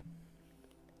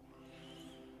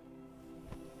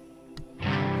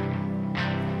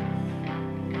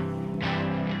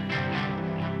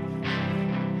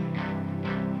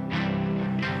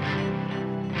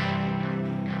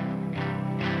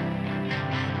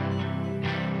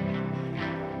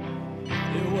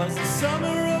 It was the summer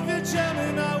of your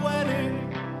Gemini wedding.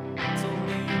 Told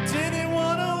me you didn't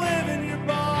want to live in your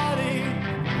body.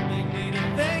 Make me to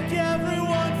thank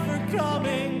everyone for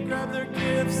coming. Grab their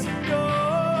gifts and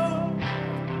go.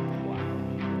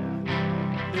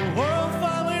 The world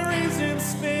finally reasons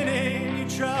spinning. You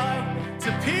try to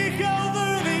peek over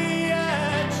the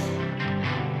edge.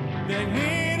 Beg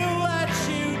me to let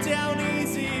you down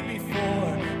easy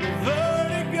before the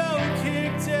vertigo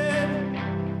kicked in.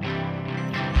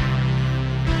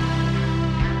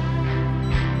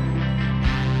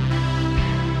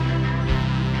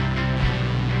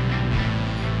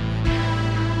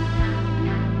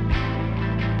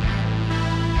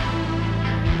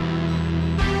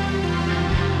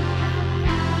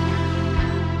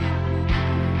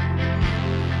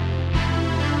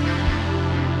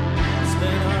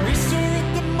 Spent our Easter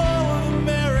at the Mall of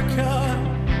America.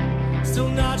 Still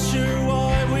not sure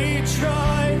why we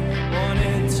tried.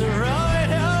 Wanted to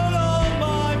ride out all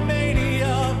my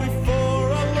mania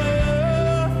before I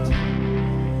left.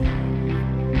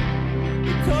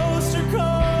 The coaster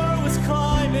car was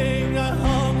climbing. I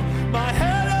hung my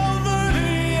head over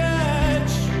the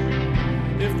edge.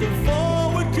 If the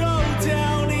fall would go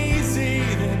down easy,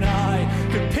 then I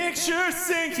could picture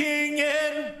sinking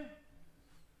in.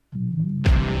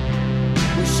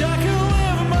 Wish I could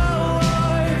live my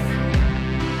life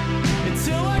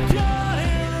until I got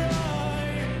it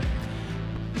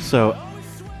right. So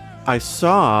I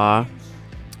saw.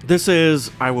 This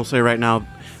is, I will say right now,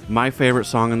 my favorite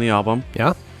song in the album.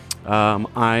 Yeah. I'm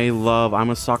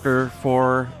a sucker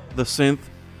for the synth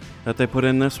that they put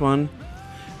in this one.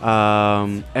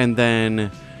 And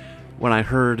then when I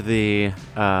heard the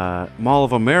Mall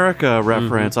of America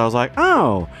reference, I was like,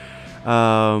 oh.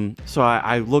 So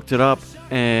I looked it up,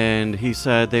 and he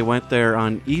said they went there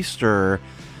on Easter,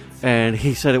 and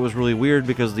he said it was really weird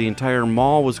because the entire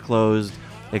mall was closed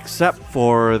except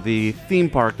for the theme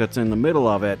park that's in the middle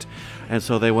of it. And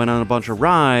so they went on a bunch of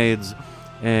rides.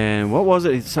 And what was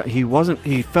it?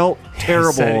 He felt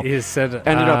terrible. He said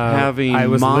Ended up having I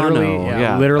was mono.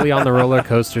 literally, literally on the roller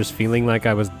coasters, feeling like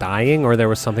I was dying, or there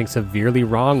was something severely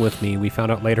wrong with me. We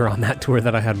found out later on that tour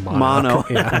that I had mono.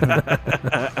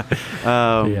 Yeah.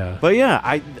 Yeah. But yeah,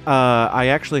 I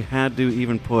actually had to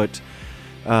even put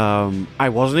I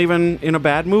wasn't even in a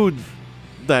bad mood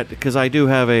because I do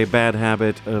have a bad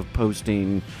habit of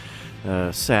posting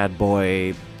sad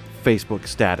boy Facebook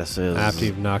statuses. After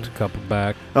you've knocked a couple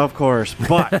back. Of course,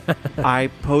 but I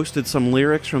posted some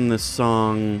lyrics from this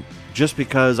song just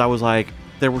because I was like,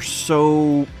 they were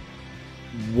so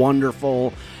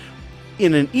wonderful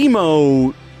in an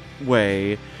emo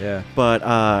way. Yeah. But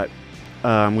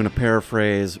I'm going to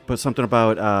paraphrase, but something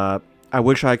about I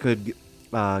wish I could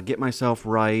get myself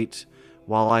right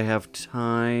while I have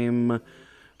time.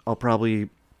 I'll probably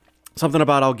something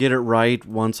about I'll get it right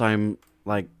once I'm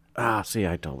like, see,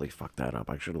 I totally fucked that up.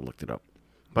 I should have looked it up.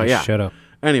 But yeah. Shut up.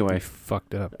 Anyway, You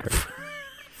fucked it up, Kurt.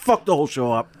 fuck the whole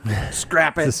show up.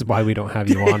 Scrap it. This is why we don't have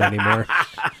you on anymore.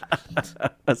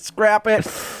 Scrap it.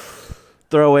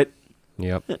 Throw it.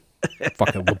 Yep.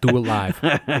 Fuck it. We'll do it live.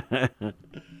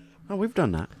 Oh, we've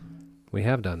done that. We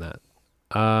have done that.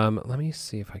 Let me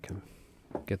see if I can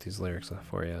get these lyrics up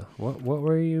for you. What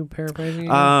were you paraphrasing?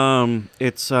 again?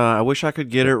 It's I wish I could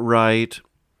get it right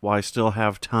while I still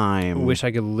have time. Wish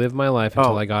I could live my life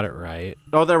until I got it right.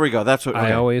 Oh, there we go. That's what I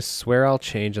okay. always swear I'll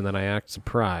change and then I act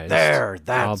surprised. There, I'll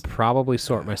that's probably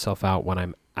sort myself out when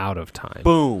I'm out of time.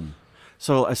 boom.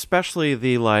 So especially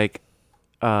the like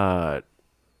I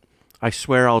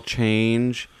swear I'll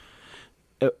change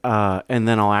and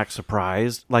then I'll act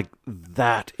surprised. Like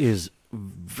that is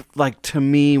like to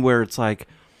me where it's like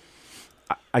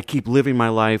I keep living my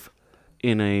life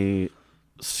in a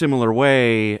similar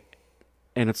way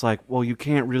and it's like, well, you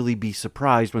can't really be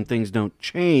surprised when things don't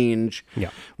change Yeah.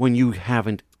 when you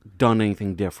haven't done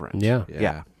anything different. Yeah.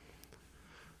 Yeah.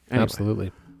 Anyway,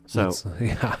 Absolutely. So That's-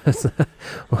 yeah.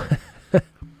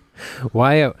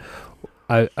 Why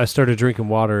I started drinking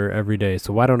water every day,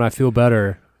 so why don't I feel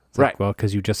better? It's like, Right. well,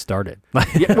 because you just started.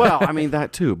 yeah, well, I mean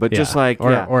that too, but just like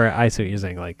or I see what you're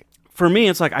saying. Like, for me,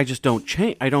 it's like I just don't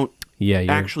change. I don't yeah,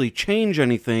 you're, actually change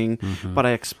anything, but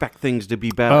I expect things to be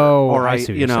better. Oh, or I I, see what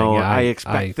you you're saying. know, Yeah, I I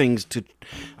expect things to.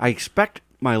 I expect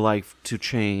my life to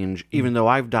change, even though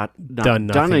I've not done done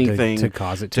nothing anything to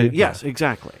cause it to. Yes,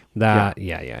 exactly. That.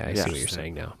 Yeah. I see Yes. what you're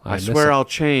saying now. I miss swear it. I'll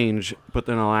change, but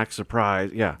then I'll act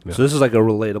surprised. Yeah. So this is like a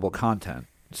relatable content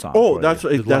song. Oh, for that's you.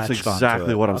 You that's latched onto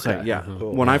exactly it. what I'm Okay. saying. Yeah.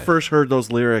 Cool. When I first heard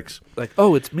those lyrics, Like,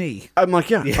 oh, it's me. I'm like,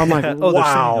 yeah. I'm like, Oh, they're singing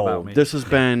wow. about me. This has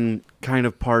been kind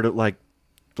of part of like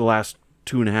the last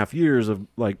 2.5 years of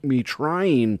like me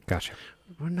trying. Gotcha.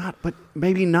 We're not, but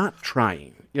maybe not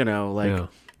trying. You know, like Yeah.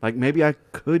 like maybe I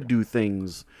could do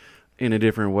things in a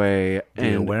different way.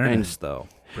 The awareness, though.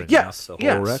 Bringing Yes, out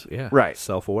the whole yes, yeah. right.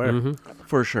 Self-aware. and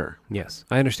for sure. Yes,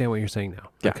 I understand what you're saying now.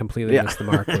 I Yeah. completely Yeah. missed the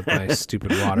mark with my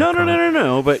stupid water. No.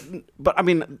 comment. But I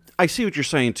mean, I see what you're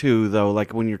saying too, though.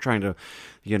 Like when you're trying to,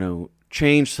 you know,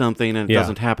 change something and it Yeah.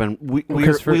 doesn't happen. We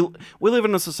live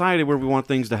in a society where we want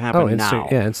things to happen Oh, instant,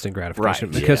 now. yeah, instant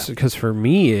gratification. Right, Because for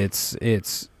me, it's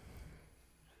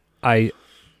I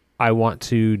want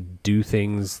to do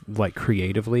things like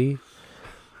creatively,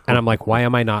 and I'm like, why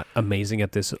am I not amazing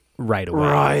at this right away?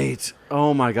 Right.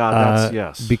 Oh my God. That's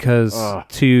yes. Because Ugh.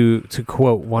 to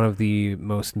quote one of the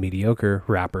most mediocre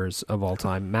rappers of all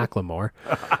time, Macklemore,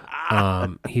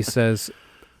 he says,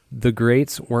 "The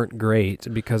greats weren't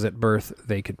great because at birth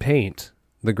they could paint.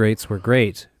 The greats were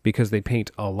great because they paint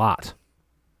a lot."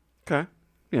 Okay.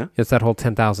 Yeah. It's that whole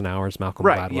 10,000 hours, Malcolm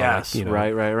Right, Gladwell. yes,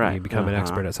 like, right. You become an Uh-huh.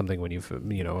 expert at something when you've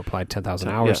applied 10,000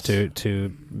 Ten- hours yes.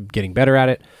 to getting better at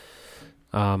it.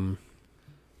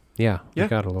 Yeah, we Yeah,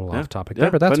 got a little yeah, off topic yeah,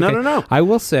 there, but that's but okay. no. I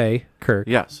will say, Kirk,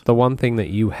 Yes. the one thing that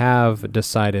you have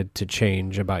decided to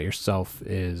change about yourself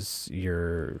is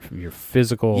your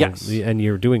physical, Yes. and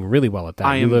you're doing really well at that.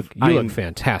 I You am- look I am-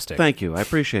 fantastic. Thank you. I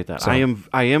appreciate that. So-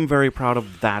 I am very proud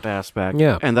of that aspect.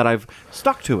 Yeah. And that I've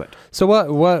stuck to it. So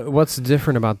what's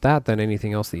different about that than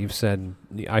anything else that you've said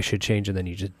I should change and then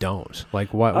you just don't?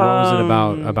 Like what was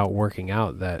it about working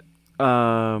out that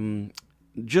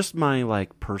Just my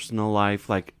like personal life,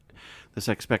 like this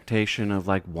expectation of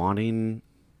like wanting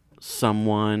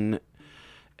someone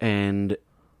and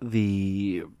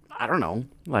I don't know,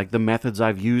 like the methods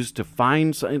I've used to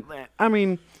find. I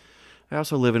mean, I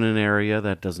also live in an area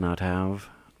that does not have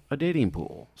a dating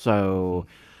pool. So,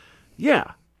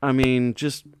 yeah. I mean,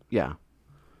 just, yeah.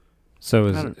 So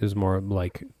I don't- it was more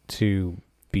like to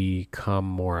become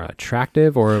more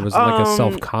attractive, or it was like a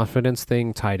self-confidence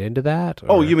thing tied into that?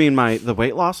 Oh, or- you mean the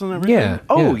weight loss and everything? Yeah,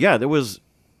 Oh, yeah. yeah. There was.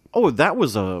 Oh, that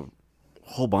was a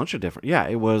whole bunch of different. Yeah,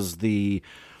 it was the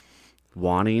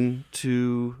wanting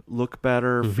to look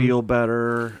better, Mm-hmm. feel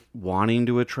better, wanting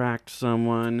to attract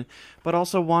someone, but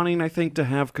also wanting, I think, to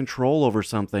have control over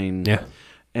something. Yeah.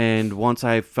 And once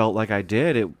I felt like I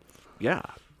did,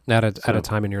 At a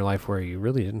time in your life where you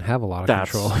really didn't have a lot of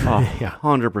That's control. Yeah.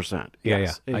 100%. Yeah,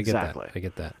 Yes, yeah. exactly. I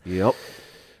get that. Yep.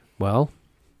 Well,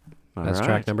 All as right.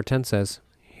 track number 10 says,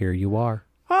 here you are.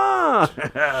 Ah,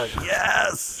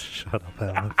 yes. Shut up,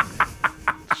 Alan.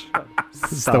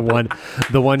 This is the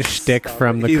one shtick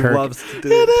from the He Kirk. loves to do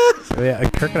it. Yeah,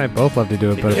 Kirk and I both love to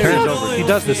do it, but Carries apparently, over. He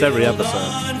does this every episode.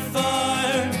 On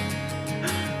fire.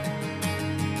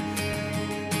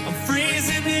 I'm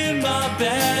freezing in my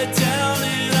bed down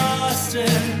in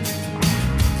Austin.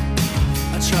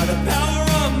 I try to power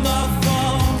up my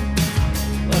phone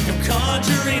like I'm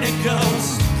conjuring a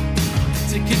ghost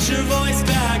to get your voice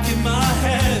back in my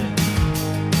head.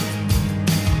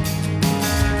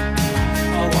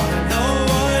 I wanna know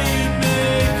what you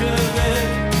make of it.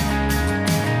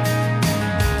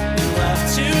 You left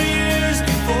 2 years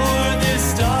before this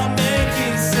stopped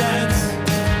making sense.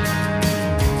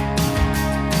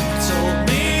 You told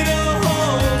me to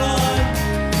hold on,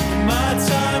 my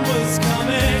time was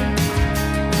coming.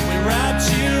 We wrapped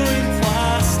you in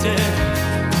plastic.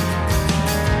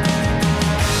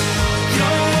 Go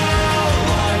out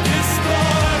like a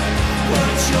spark,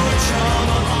 put your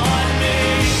trauma on me.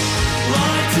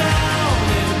 Lie down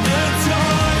in the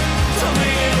dark, tell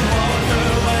me it won't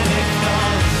hurt when it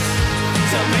comes.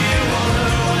 Tell me it won't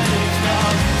hurt when it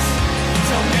comes.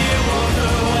 Tell me it won't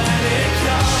hurt when it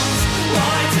comes.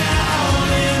 Lie down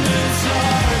in the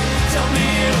dark, tell me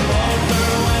it won't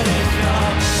hurt when it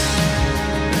comes.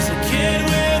 There's a kid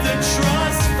with a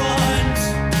trust fund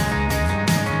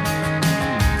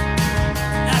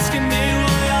asking me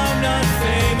why I'm not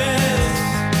famous.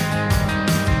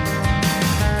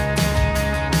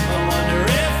 I wonder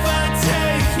if I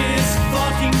take his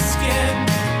fucking skin,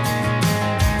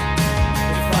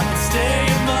 if I can stay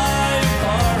in my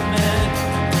apartment.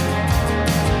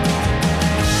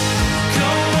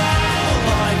 Go out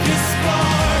like a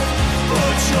spark,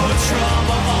 put your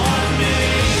trauma on me.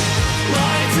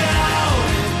 Lie down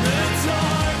in the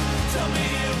dark, tell me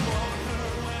it won't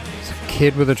hurt when it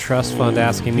kid with a trust fund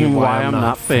asking me Why I'm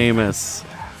not famous.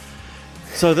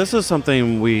 So this is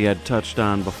something we had touched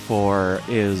on before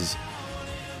is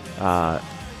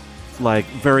like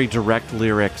very direct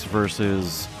lyrics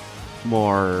versus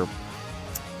more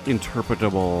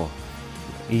interpretable.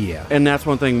 Yeah. And that's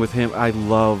one thing with him I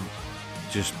love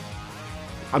just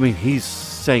I mean he's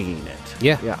saying it.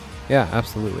 Yeah. Yeah. Yeah,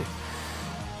 absolutely.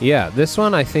 Yeah, this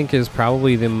one I think is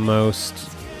probably the most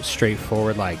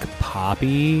straightforward, like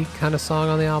poppy kind of song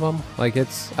on the album. Like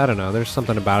it's, I don't know, there's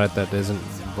something about it that isn't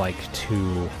like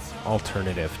too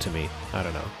alternative to me. I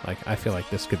don't know. Like I feel like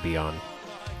this could be on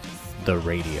the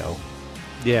radio.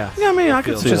 Yeah. Yeah, I mean I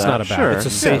could It's see just that. not a bad- sure. It's a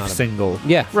Yeah. safe Not a- single.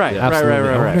 Yeah, Right, Yeah, right, right, absolutely.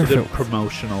 right, I right. wonder It's if a it-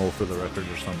 promotional for the record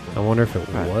or I something. wonder if it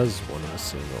Right. was one of the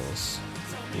singles.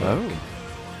 Oh.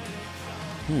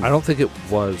 I don't think it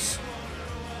was.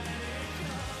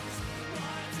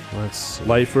 Let's see.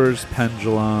 Lifers,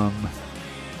 Pendulum,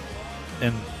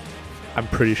 and I'm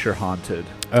pretty sure Haunted.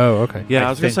 Oh, okay. Yeah, I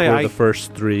was gonna think say were I the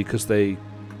first three because they.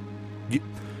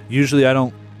 Usually, I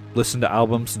don't listen to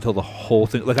albums until the whole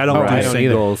thing. Like I don't Oh, do I don't either.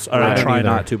 singles, or I I don't try either.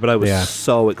 not to. But I was Yeah.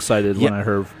 so excited when Yeah. I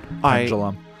heard I-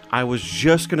 Pendulum. I was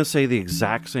just gonna say the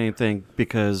exact same thing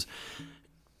because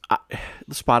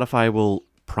Spotify will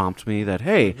prompt me that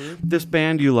hey, this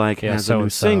band you like Yeah, has a new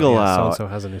so-and-so. single Yeah, out. So-and-so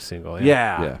has a new single.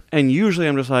 Yeah. Yeah. And usually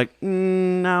I'm just like,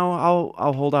 no,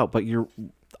 I'll hold out. But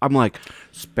I'm like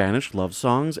Spanish love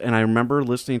songs, and I remember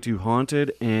listening to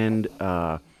Haunted and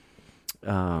the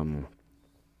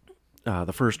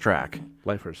first track,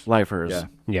 Lifers. Lifers,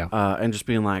 Yeah. Yeah. and just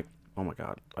being like, oh my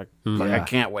god, like I Yeah.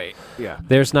 can't wait. Yeah.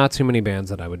 There's not too many bands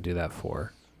that I would do that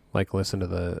for. Like listen to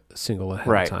the single ahead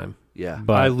Right. of time. Yeah.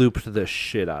 But- I looped the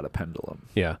shit out of Pendulum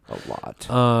Yeah. a lot.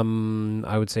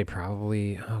 I would say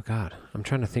probably. Oh God, I'm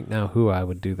trying to think now who I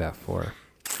would do that for.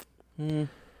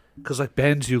 Because like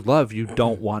bands you love, you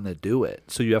don't want to do it,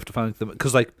 so you have to find them.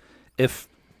 Because like if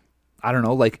I don't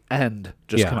know, like End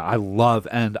just Yeah. come out. I love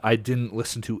End. I didn't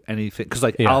listen to anything because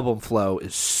like Yeah. album flow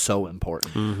is so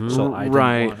important. So I didn't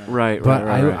right, wanna- right, But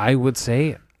right, right. I would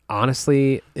say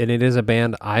honestly, and it is a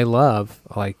band I love.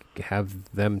 Like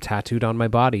have them tattooed on my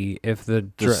body. If the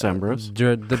Decemberists?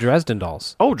 the Dresden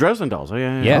Dolls. Oh, Dresden Dolls. Oh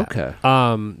yeah, Yeah. Okay.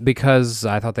 Because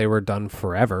I thought they were done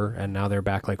forever, and now they're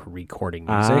back like recording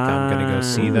music. I'm gonna go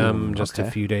see them just a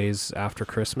okay. few days after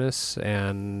Christmas,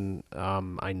 and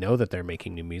I know that they're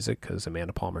making new music because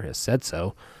Amanda Palmer has said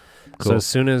so. So Cool. as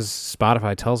soon as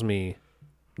Spotify tells me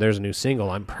there's a new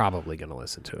single, I'm probably gonna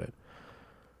listen to it.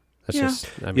 That's Yeah. just,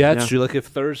 I mean, Yeah, it's Yeah. true. Like if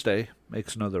Thursday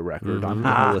makes another record, I'm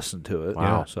Ah. gonna listen to it.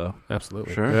 Wow. So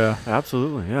absolutely. Sure. Yeah.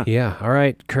 Absolutely. Yeah. Yeah. All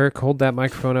right, Kirk, hold that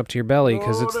microphone up to your belly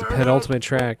because it's the penultimate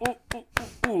track.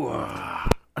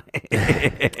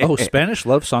 Oh, Spanish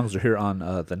love songs are here on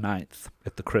the 9th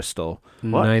at the Crystal.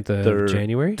 9th They're of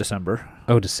January? December.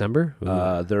 Oh, December?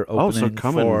 Ooh, They're Oh, so opening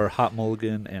coming. for Hot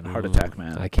Mulligan and Heart Attack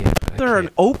Man. I can't. They're an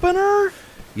opener?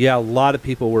 Yeah, a lot of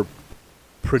people were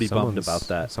pretty bummed Someone's- about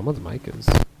that. Someone's mic is.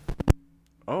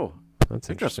 Oh, That's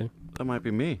think that's- interesting. that might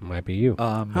be me. Might be you.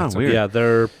 Weird. Yeah,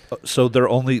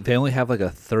 they only have like a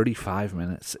 35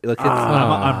 minutes. Like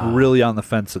I'm really on the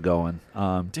fence of going.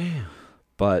 Damn.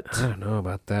 But I don't know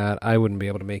about that. I wouldn't be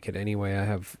able to make it anyway. I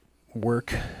have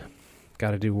work.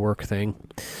 Got to do work thing.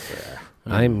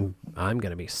 I'm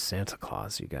gonna be Santa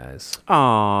Claus, you guys.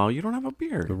 Oh, you don't have a The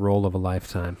beard. role of a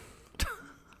lifetime.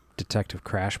 Detective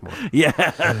Crashmore. Yeah.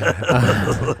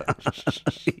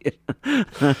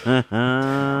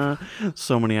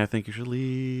 So many I think you should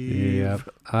leave. Yep.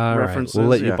 All right. References. we'll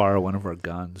let you yeah. borrow one of our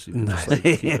guns. You can just like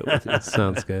keep it with you.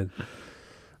 Sounds good.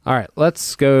 All right,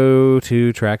 let's go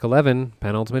to track 11,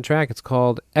 penultimate track. It's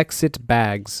called Exit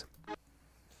Bags.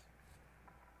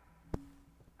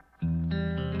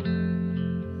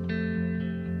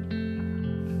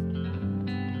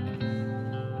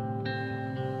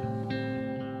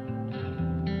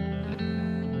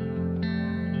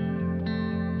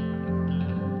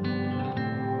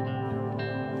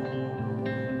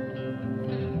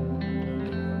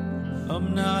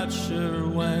 I'm not sure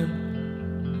when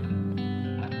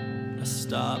I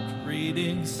stopped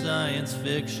reading science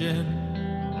fiction,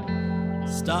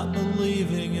 stopped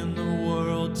believing in the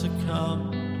world to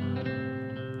come.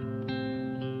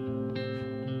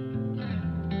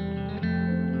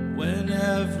 When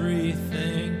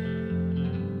everything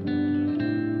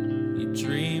you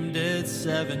dreamed at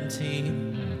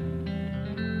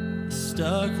 17,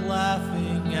 stuck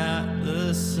laughing at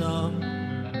the sum.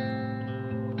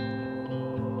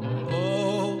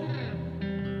 Oh,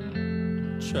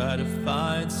 try to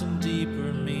find some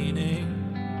deeper meaning.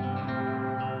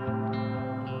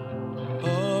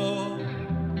 Oh,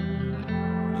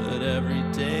 but every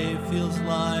day feels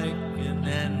like an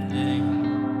ending.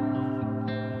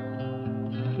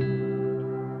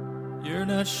 You're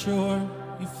not sure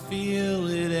you feel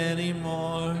it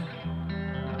anymore.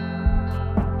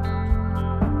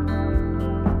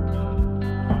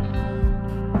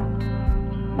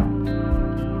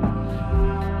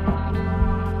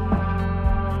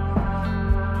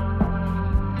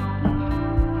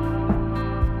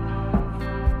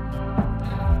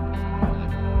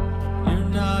 You're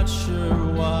not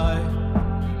sure why.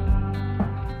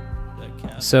 That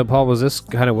cat- So, Paul, was this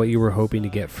kind of what you were hoping to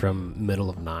get from Middle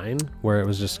of Nine, where it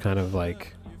was just kind of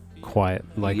like quiet,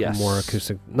 like Yes. more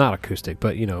acoustic, not acoustic,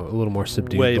 but a little more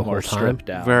subdued Way the more whole time? stripped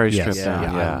down. Very Yes, stripped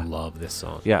down. I Yeah. love this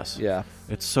song. Yes. Yeah.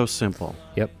 It's so simple.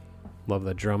 Yep, love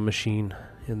the drum machine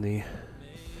in the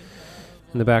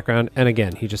background, and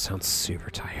again, he just sounds super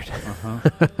tired.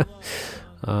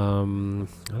 I don't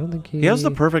think He has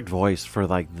the perfect voice for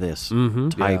like this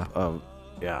type of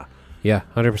Yeah,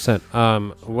 100%.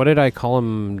 What did I call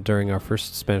him during our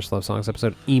first Spanish Love Songs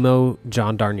episode? Emo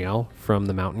John Darnielle from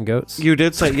the Mountain Goats. You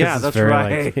did say yeah, It's that's very,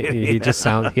 right. like, he just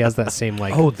sounds. He has that same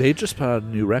like. Oh, they just put out a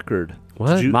new record.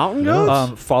 What? Did you- Mountain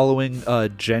Goats? Following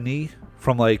Jenny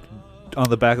from like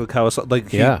on the back of the Kawasaki.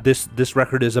 Like Yeah. this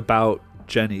record is about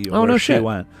Jenny. And Oh, where no she shit.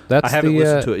 went. That's I haven't the,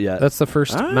 listened to it yet. That's the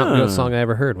first Mountain Goat Ah. song I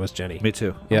ever heard was Jenny. Me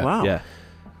too. Yeah, Wow. Yeah.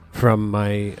 from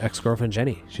my ex-girlfriend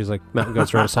Jenny. She's like, Mountain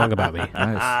Goats wrote a song about me.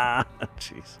 Nice.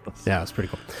 Jesus. Yeah, it's pretty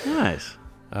cool. Nice.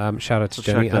 Shout out to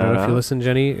We'll Jenny. check I don't that know if you out. listen,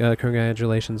 Jenny.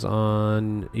 Congratulations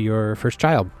on your first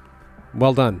child.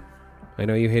 Well done. I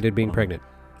know you hated being pregnant.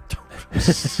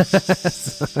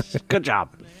 Good job.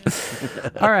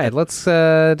 All right, let's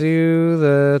do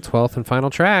the 12th and final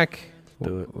track.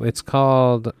 Do it. It's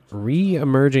called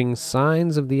Re-Emerging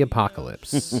Signs of the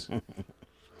Apocalypse.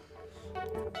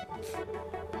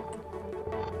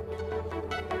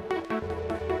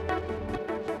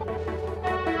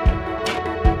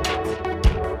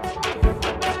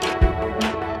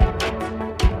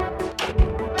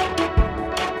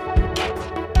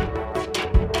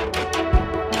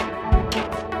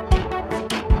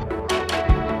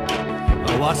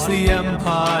 I watched the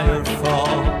empire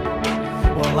fall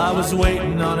while I was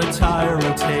waiting on a tire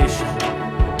rotation.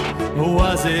 Or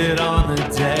was it on the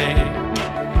day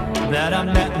that I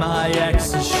met my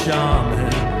ex's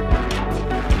shaman?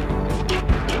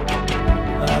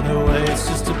 Either way, it's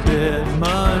just a bit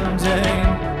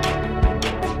mundane.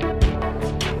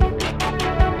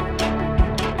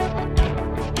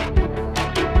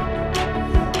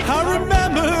 I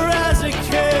remember as a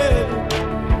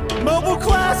kid, mobile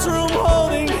classroom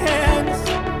holding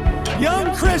hands,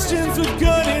 young Christians with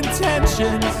good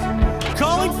intentions,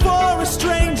 calling for a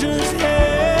stranger's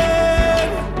head.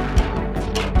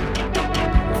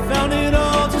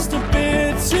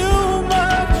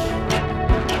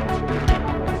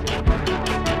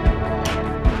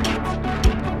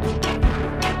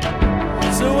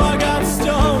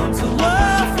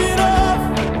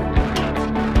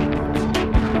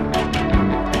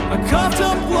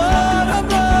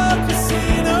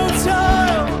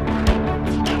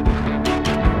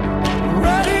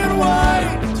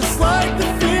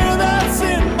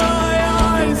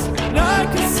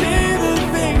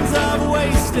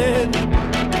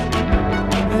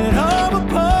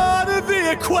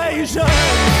 invasion.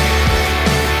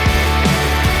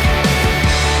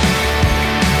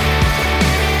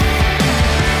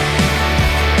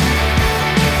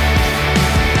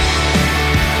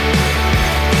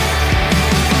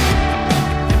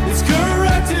 It's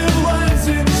corrective lens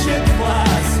in chip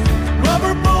glass,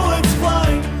 rubber bullets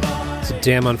flying by. It's a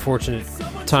damn unfortunate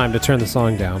time to turn the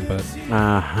song down, but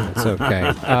it's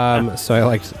okay. So I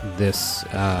liked this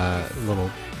little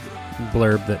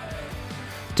blurb that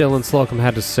Dylan Slocum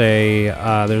had to say.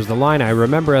 There's the line, I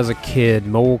remember as a kid,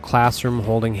 mole classroom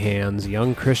holding hands,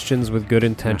 young Christians with good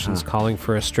intentions calling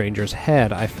for a stranger's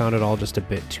head. I found it all just a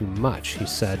bit too much. He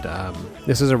said,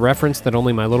 this is a reference that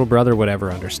only my little brother would ever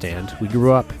understand. We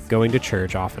grew up going to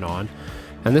church off and on,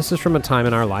 and this is from a time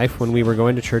in our life when we were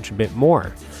going to church a bit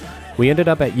more. We ended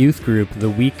up at youth group the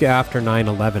week after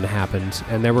 9/11 happened,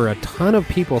 and there were a ton of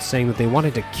people saying that they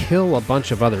wanted to kill a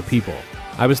bunch of other people.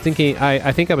 I was thinking,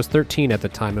 I think I was 13 at the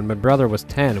time, and my brother was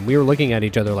 10, and we were looking at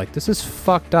each other like, this is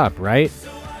fucked up, right?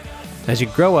 As you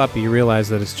grow up, you realize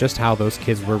that it's just how those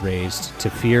kids were raised, to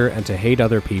fear and to hate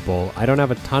other people. I don't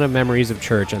have a ton of memories of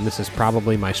church, and this is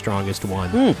probably my strongest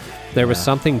one. There was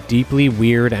something deeply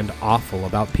weird and awful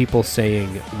about people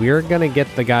saying, we're going to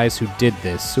get the guys who did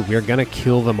this, so we're going to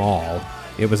kill them all.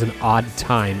 It was an odd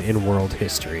time in world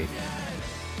history.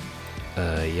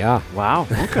 Yeah. Wow.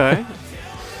 Okay.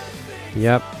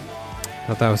 Yep.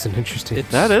 Thought that was an interesting...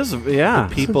 That is, yeah.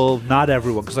 People, not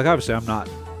everyone, because like obviously I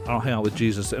don't hang out with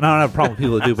Jesus, and I don't have a problem with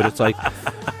people that do, but it's like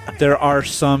there are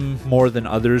some more than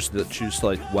others that choose to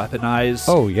like weaponize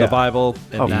the Bible,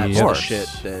 and that's the shit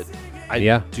that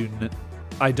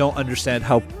I don't understand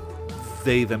how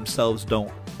they themselves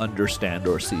don't understand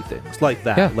or see things like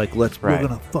that. Yeah. Like we're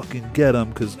gonna fucking get them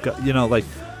because like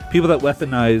people that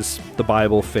weaponize the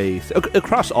Bible faith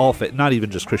across all faith, not even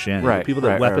just Christianity. Right. People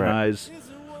that weaponize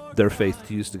their faith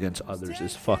used against others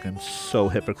is fucking so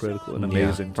hypocritical and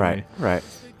amazing to me. Right.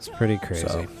 It's pretty crazy.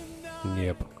 So.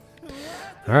 Yep.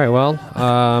 All right, well,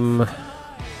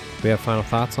 we have final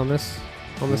thoughts on this?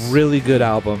 Really good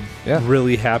album. Yeah.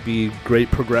 Really happy. Great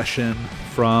progression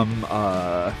from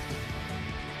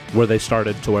where they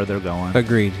started to where they're going.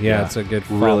 Agreed. Yeah, Yeah. it's a good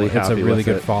Really it's a happy really with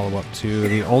good it. follow-up to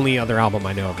the only other album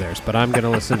I know of theirs, but I'm going to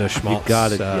listen to Schmaltz. You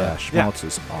got it. Schmaltz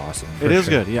is awesome. It is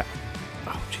good, yeah.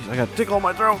 Oh, jeez, I got a tickle in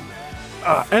my throat.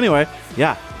 Anyway,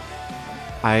 yeah.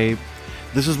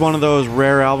 This is one of those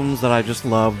rare albums that I just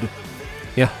loved.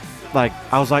 Yeah. Like,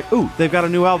 I was like, ooh, they've got a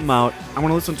new album out. I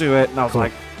want to listen to it. And I was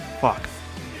like, fuck.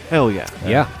 Hell yeah.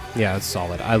 Yeah, it's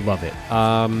solid. I love it.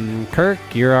 Kirk,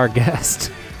 you're our guest.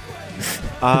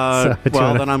 Well, do you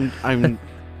wanna- then I'm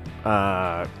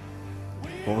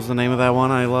what was the name of that one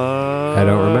I love? I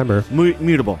don't remember.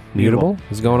 Mutable. Mutable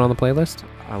is going on the playlist.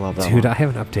 I love that Dude, one. I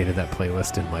haven't updated that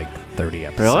playlist in like 30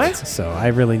 episodes. Really? So I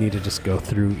really need to just go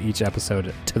through each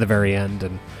episode to the very end.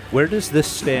 And Where does this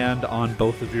stand on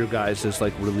both of your guys'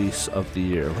 like release of the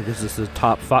year? Like, is this the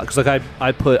top 5? Because like I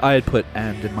had put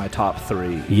End in my top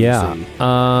 3. yeah, easy.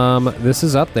 this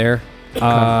is up there.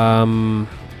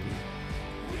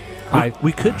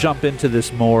 We could jump into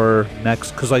this more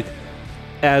next because like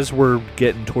as we're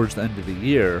getting towards the end of the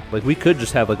year, like we could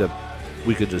just have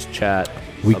we could just chat.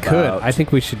 We could. about, I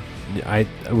think we should.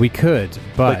 We could,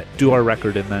 but like, do our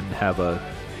record and then have a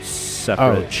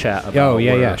separate chat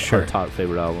about sure. our top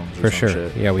favorite albums or For some sure.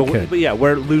 shit. Yeah, we could. But yeah,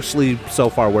 we're loosely so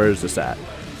far. Where is this at?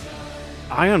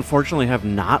 I unfortunately have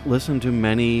not listened to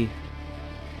many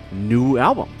new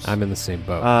albums. I'm in the same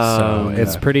boat. Oh, so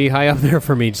it's pretty high up there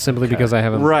for me, simply because I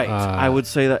haven't. Right. I would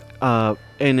say that,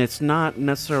 and it's not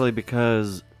necessarily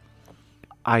because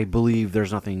I believe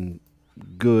there's nothing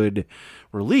good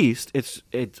released.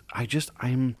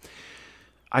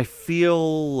 I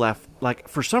feel left, like,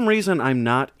 for some reason I'm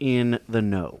not in the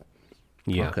know.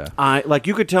 Yeah. Okay.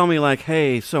 You could tell me like,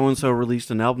 hey, so and so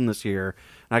released an album this year,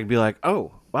 and I could be like,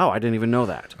 oh wow, I didn't even know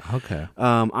that. Okay.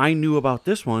 I knew about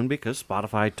this one because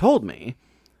Spotify told me.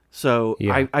 So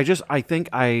Yeah. I think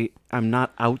I'm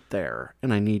not out there,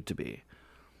 and I need to be,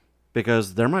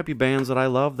 because there might be bands that I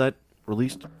love that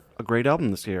released a great album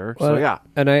this year. Well, so yeah,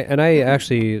 and I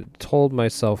actually told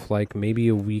myself like maybe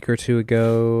a week or two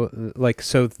ago, like,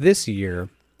 so this year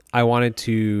I wanted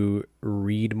to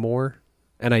read more,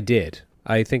 and I did.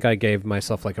 I think I gave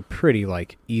myself like a pretty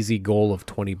like easy goal of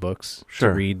 20 books Sure.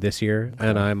 to read this year,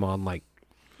 and I'm on like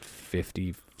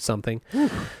 50 something.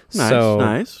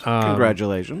 nice.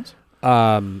 Congratulations.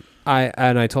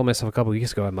 I told myself a couple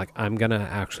weeks ago, I'm like, I'm gonna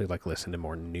actually like listen to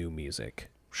more new music.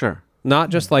 Sure.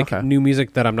 Not just like Okay. new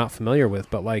music that I'm not familiar with,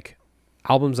 but like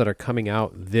albums that are coming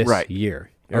out this Right. year.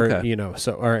 Or, Okay.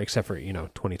 except for,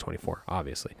 2024,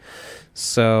 obviously.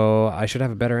 So I should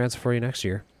have a better answer for you next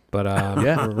year. But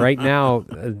Yeah. right now,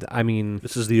 I mean,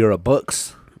 This is the year of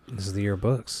books. this is the year of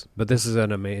books. But this is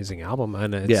an amazing album,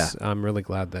 and I'm really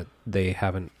glad that they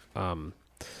haven't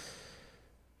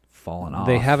Falling off.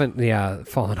 they haven't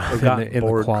fallen off gotten in the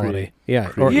bored quality.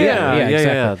 Yeah, Yeah,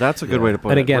 exactly. that's a good way to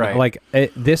put And it. again, Right. like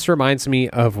this reminds me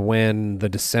of when the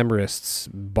Decemberists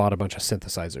bought a bunch of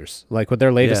synthesizers. Like with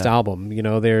their latest Yeah. album, you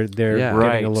know, they're Yeah. getting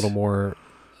Right. a little more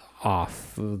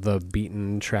off the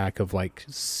beaten track of like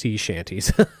sea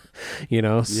shanties. You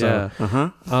know, so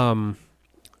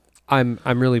I'm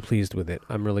really pleased with it.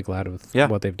 I'm really glad with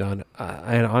what they've done.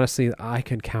 And honestly, I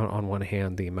can count on one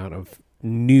hand the amount of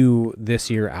new this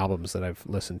year albums that I've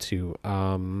listened to.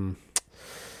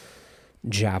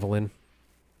 Javelin,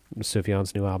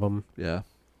 Sufjan's new album. Yeah.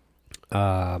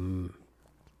 I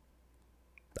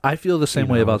feel the same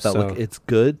way know, about that. so- Like, it's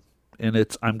good, and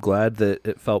I'm glad that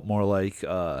it felt more like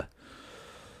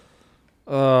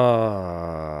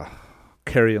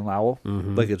Carrie and Lowell.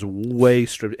 Mhm. Like, it's way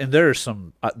stripped, and there's a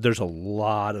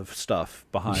lot of stuff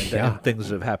behind it, Yeah. and things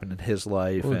that have happened in his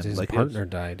life, Well, and his like partner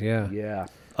died. Yeah. Yeah.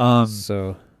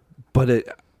 So But it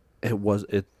was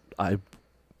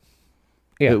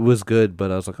good,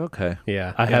 but I was like, okay.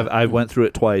 yeah, I went through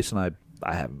it twice, and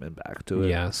I haven't been back to it.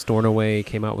 Yeah, Stornoway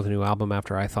came out with a new album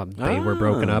after I thought they were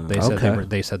broken up. They said okay.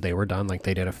 they said they were done. Like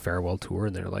they did a farewell tour,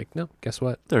 and they're like, no, guess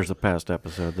what? There's a past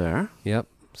episode there. Yep,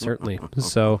 certainly.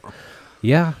 So,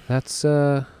 yeah, that's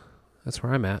where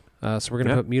I'm at. So we're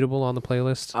gonna Yep. put Mutable on the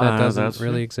playlist. That doesn't that's-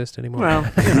 really exist anymore. Well,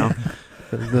 you know.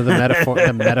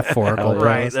 the metaphorical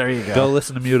Right, playlist. there you go. Go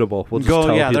listen to Mutable. We'll just Go-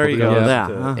 tell yeah, people there to you go go. listen Yeah.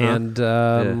 to it. Uh-huh. And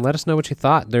Yeah. let us know what you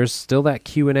thought. There's still that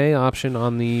Q&A option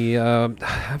on the. I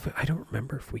don't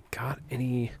remember if we got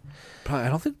any. Probably, I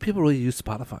don't think people really use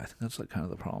Spotify. I think that's like kind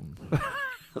of the problem.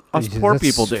 Us poor That's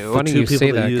people do. Funny The two you say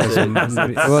people that. that use 'cause it.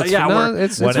 well, it's, Yeah, no, we're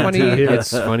it's one and funny. two here.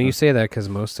 It's funny you say that because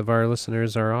most of our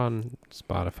listeners are on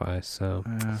Spotify. So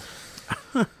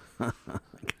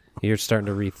you're starting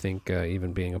to rethink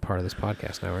even being a part of this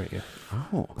podcast now, aren't you?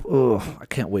 Ugh, I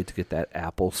can't wait to get that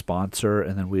Apple sponsor,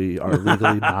 and then we are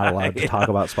legally not allowed to talk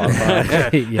about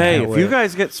Spotify. Yeah, Hey, if you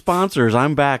guys get sponsors,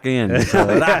 I'm back in. So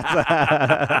Yeah,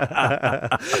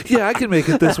 I can make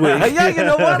it this week. Yeah, you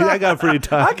know what? I got free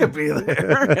time. I could be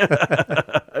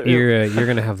there. you're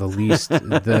gonna have the least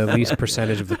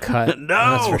percentage of the cut. No!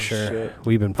 That's for sure.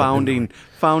 We've been putting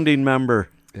Founding member.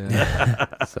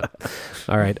 So,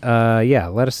 all right. Yeah.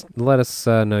 Let us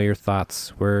know your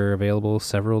thoughts. We're available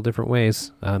several different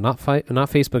ways. Not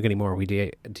Facebook anymore. We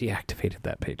deactivated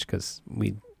that page because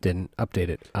we didn't update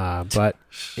it. But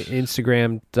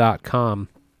Instagram.com.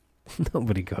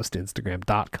 Nobody goes to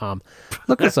Instagram.com.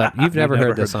 Look us up. You've never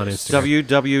heard this on Instagram.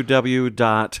 www. Or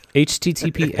just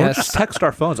HTTPS. text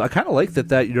our phones. I kind of like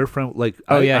that your friend, like,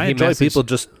 Oh, yeah, I he enjoy messaged- people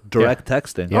just direct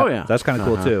texting. Oh, yeah. That's kind of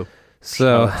cool, too.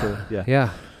 So, Yeah. yeah.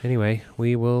 Anyway,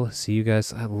 we will see you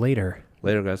guys later.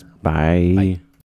 Later, guys. Bye. Bye.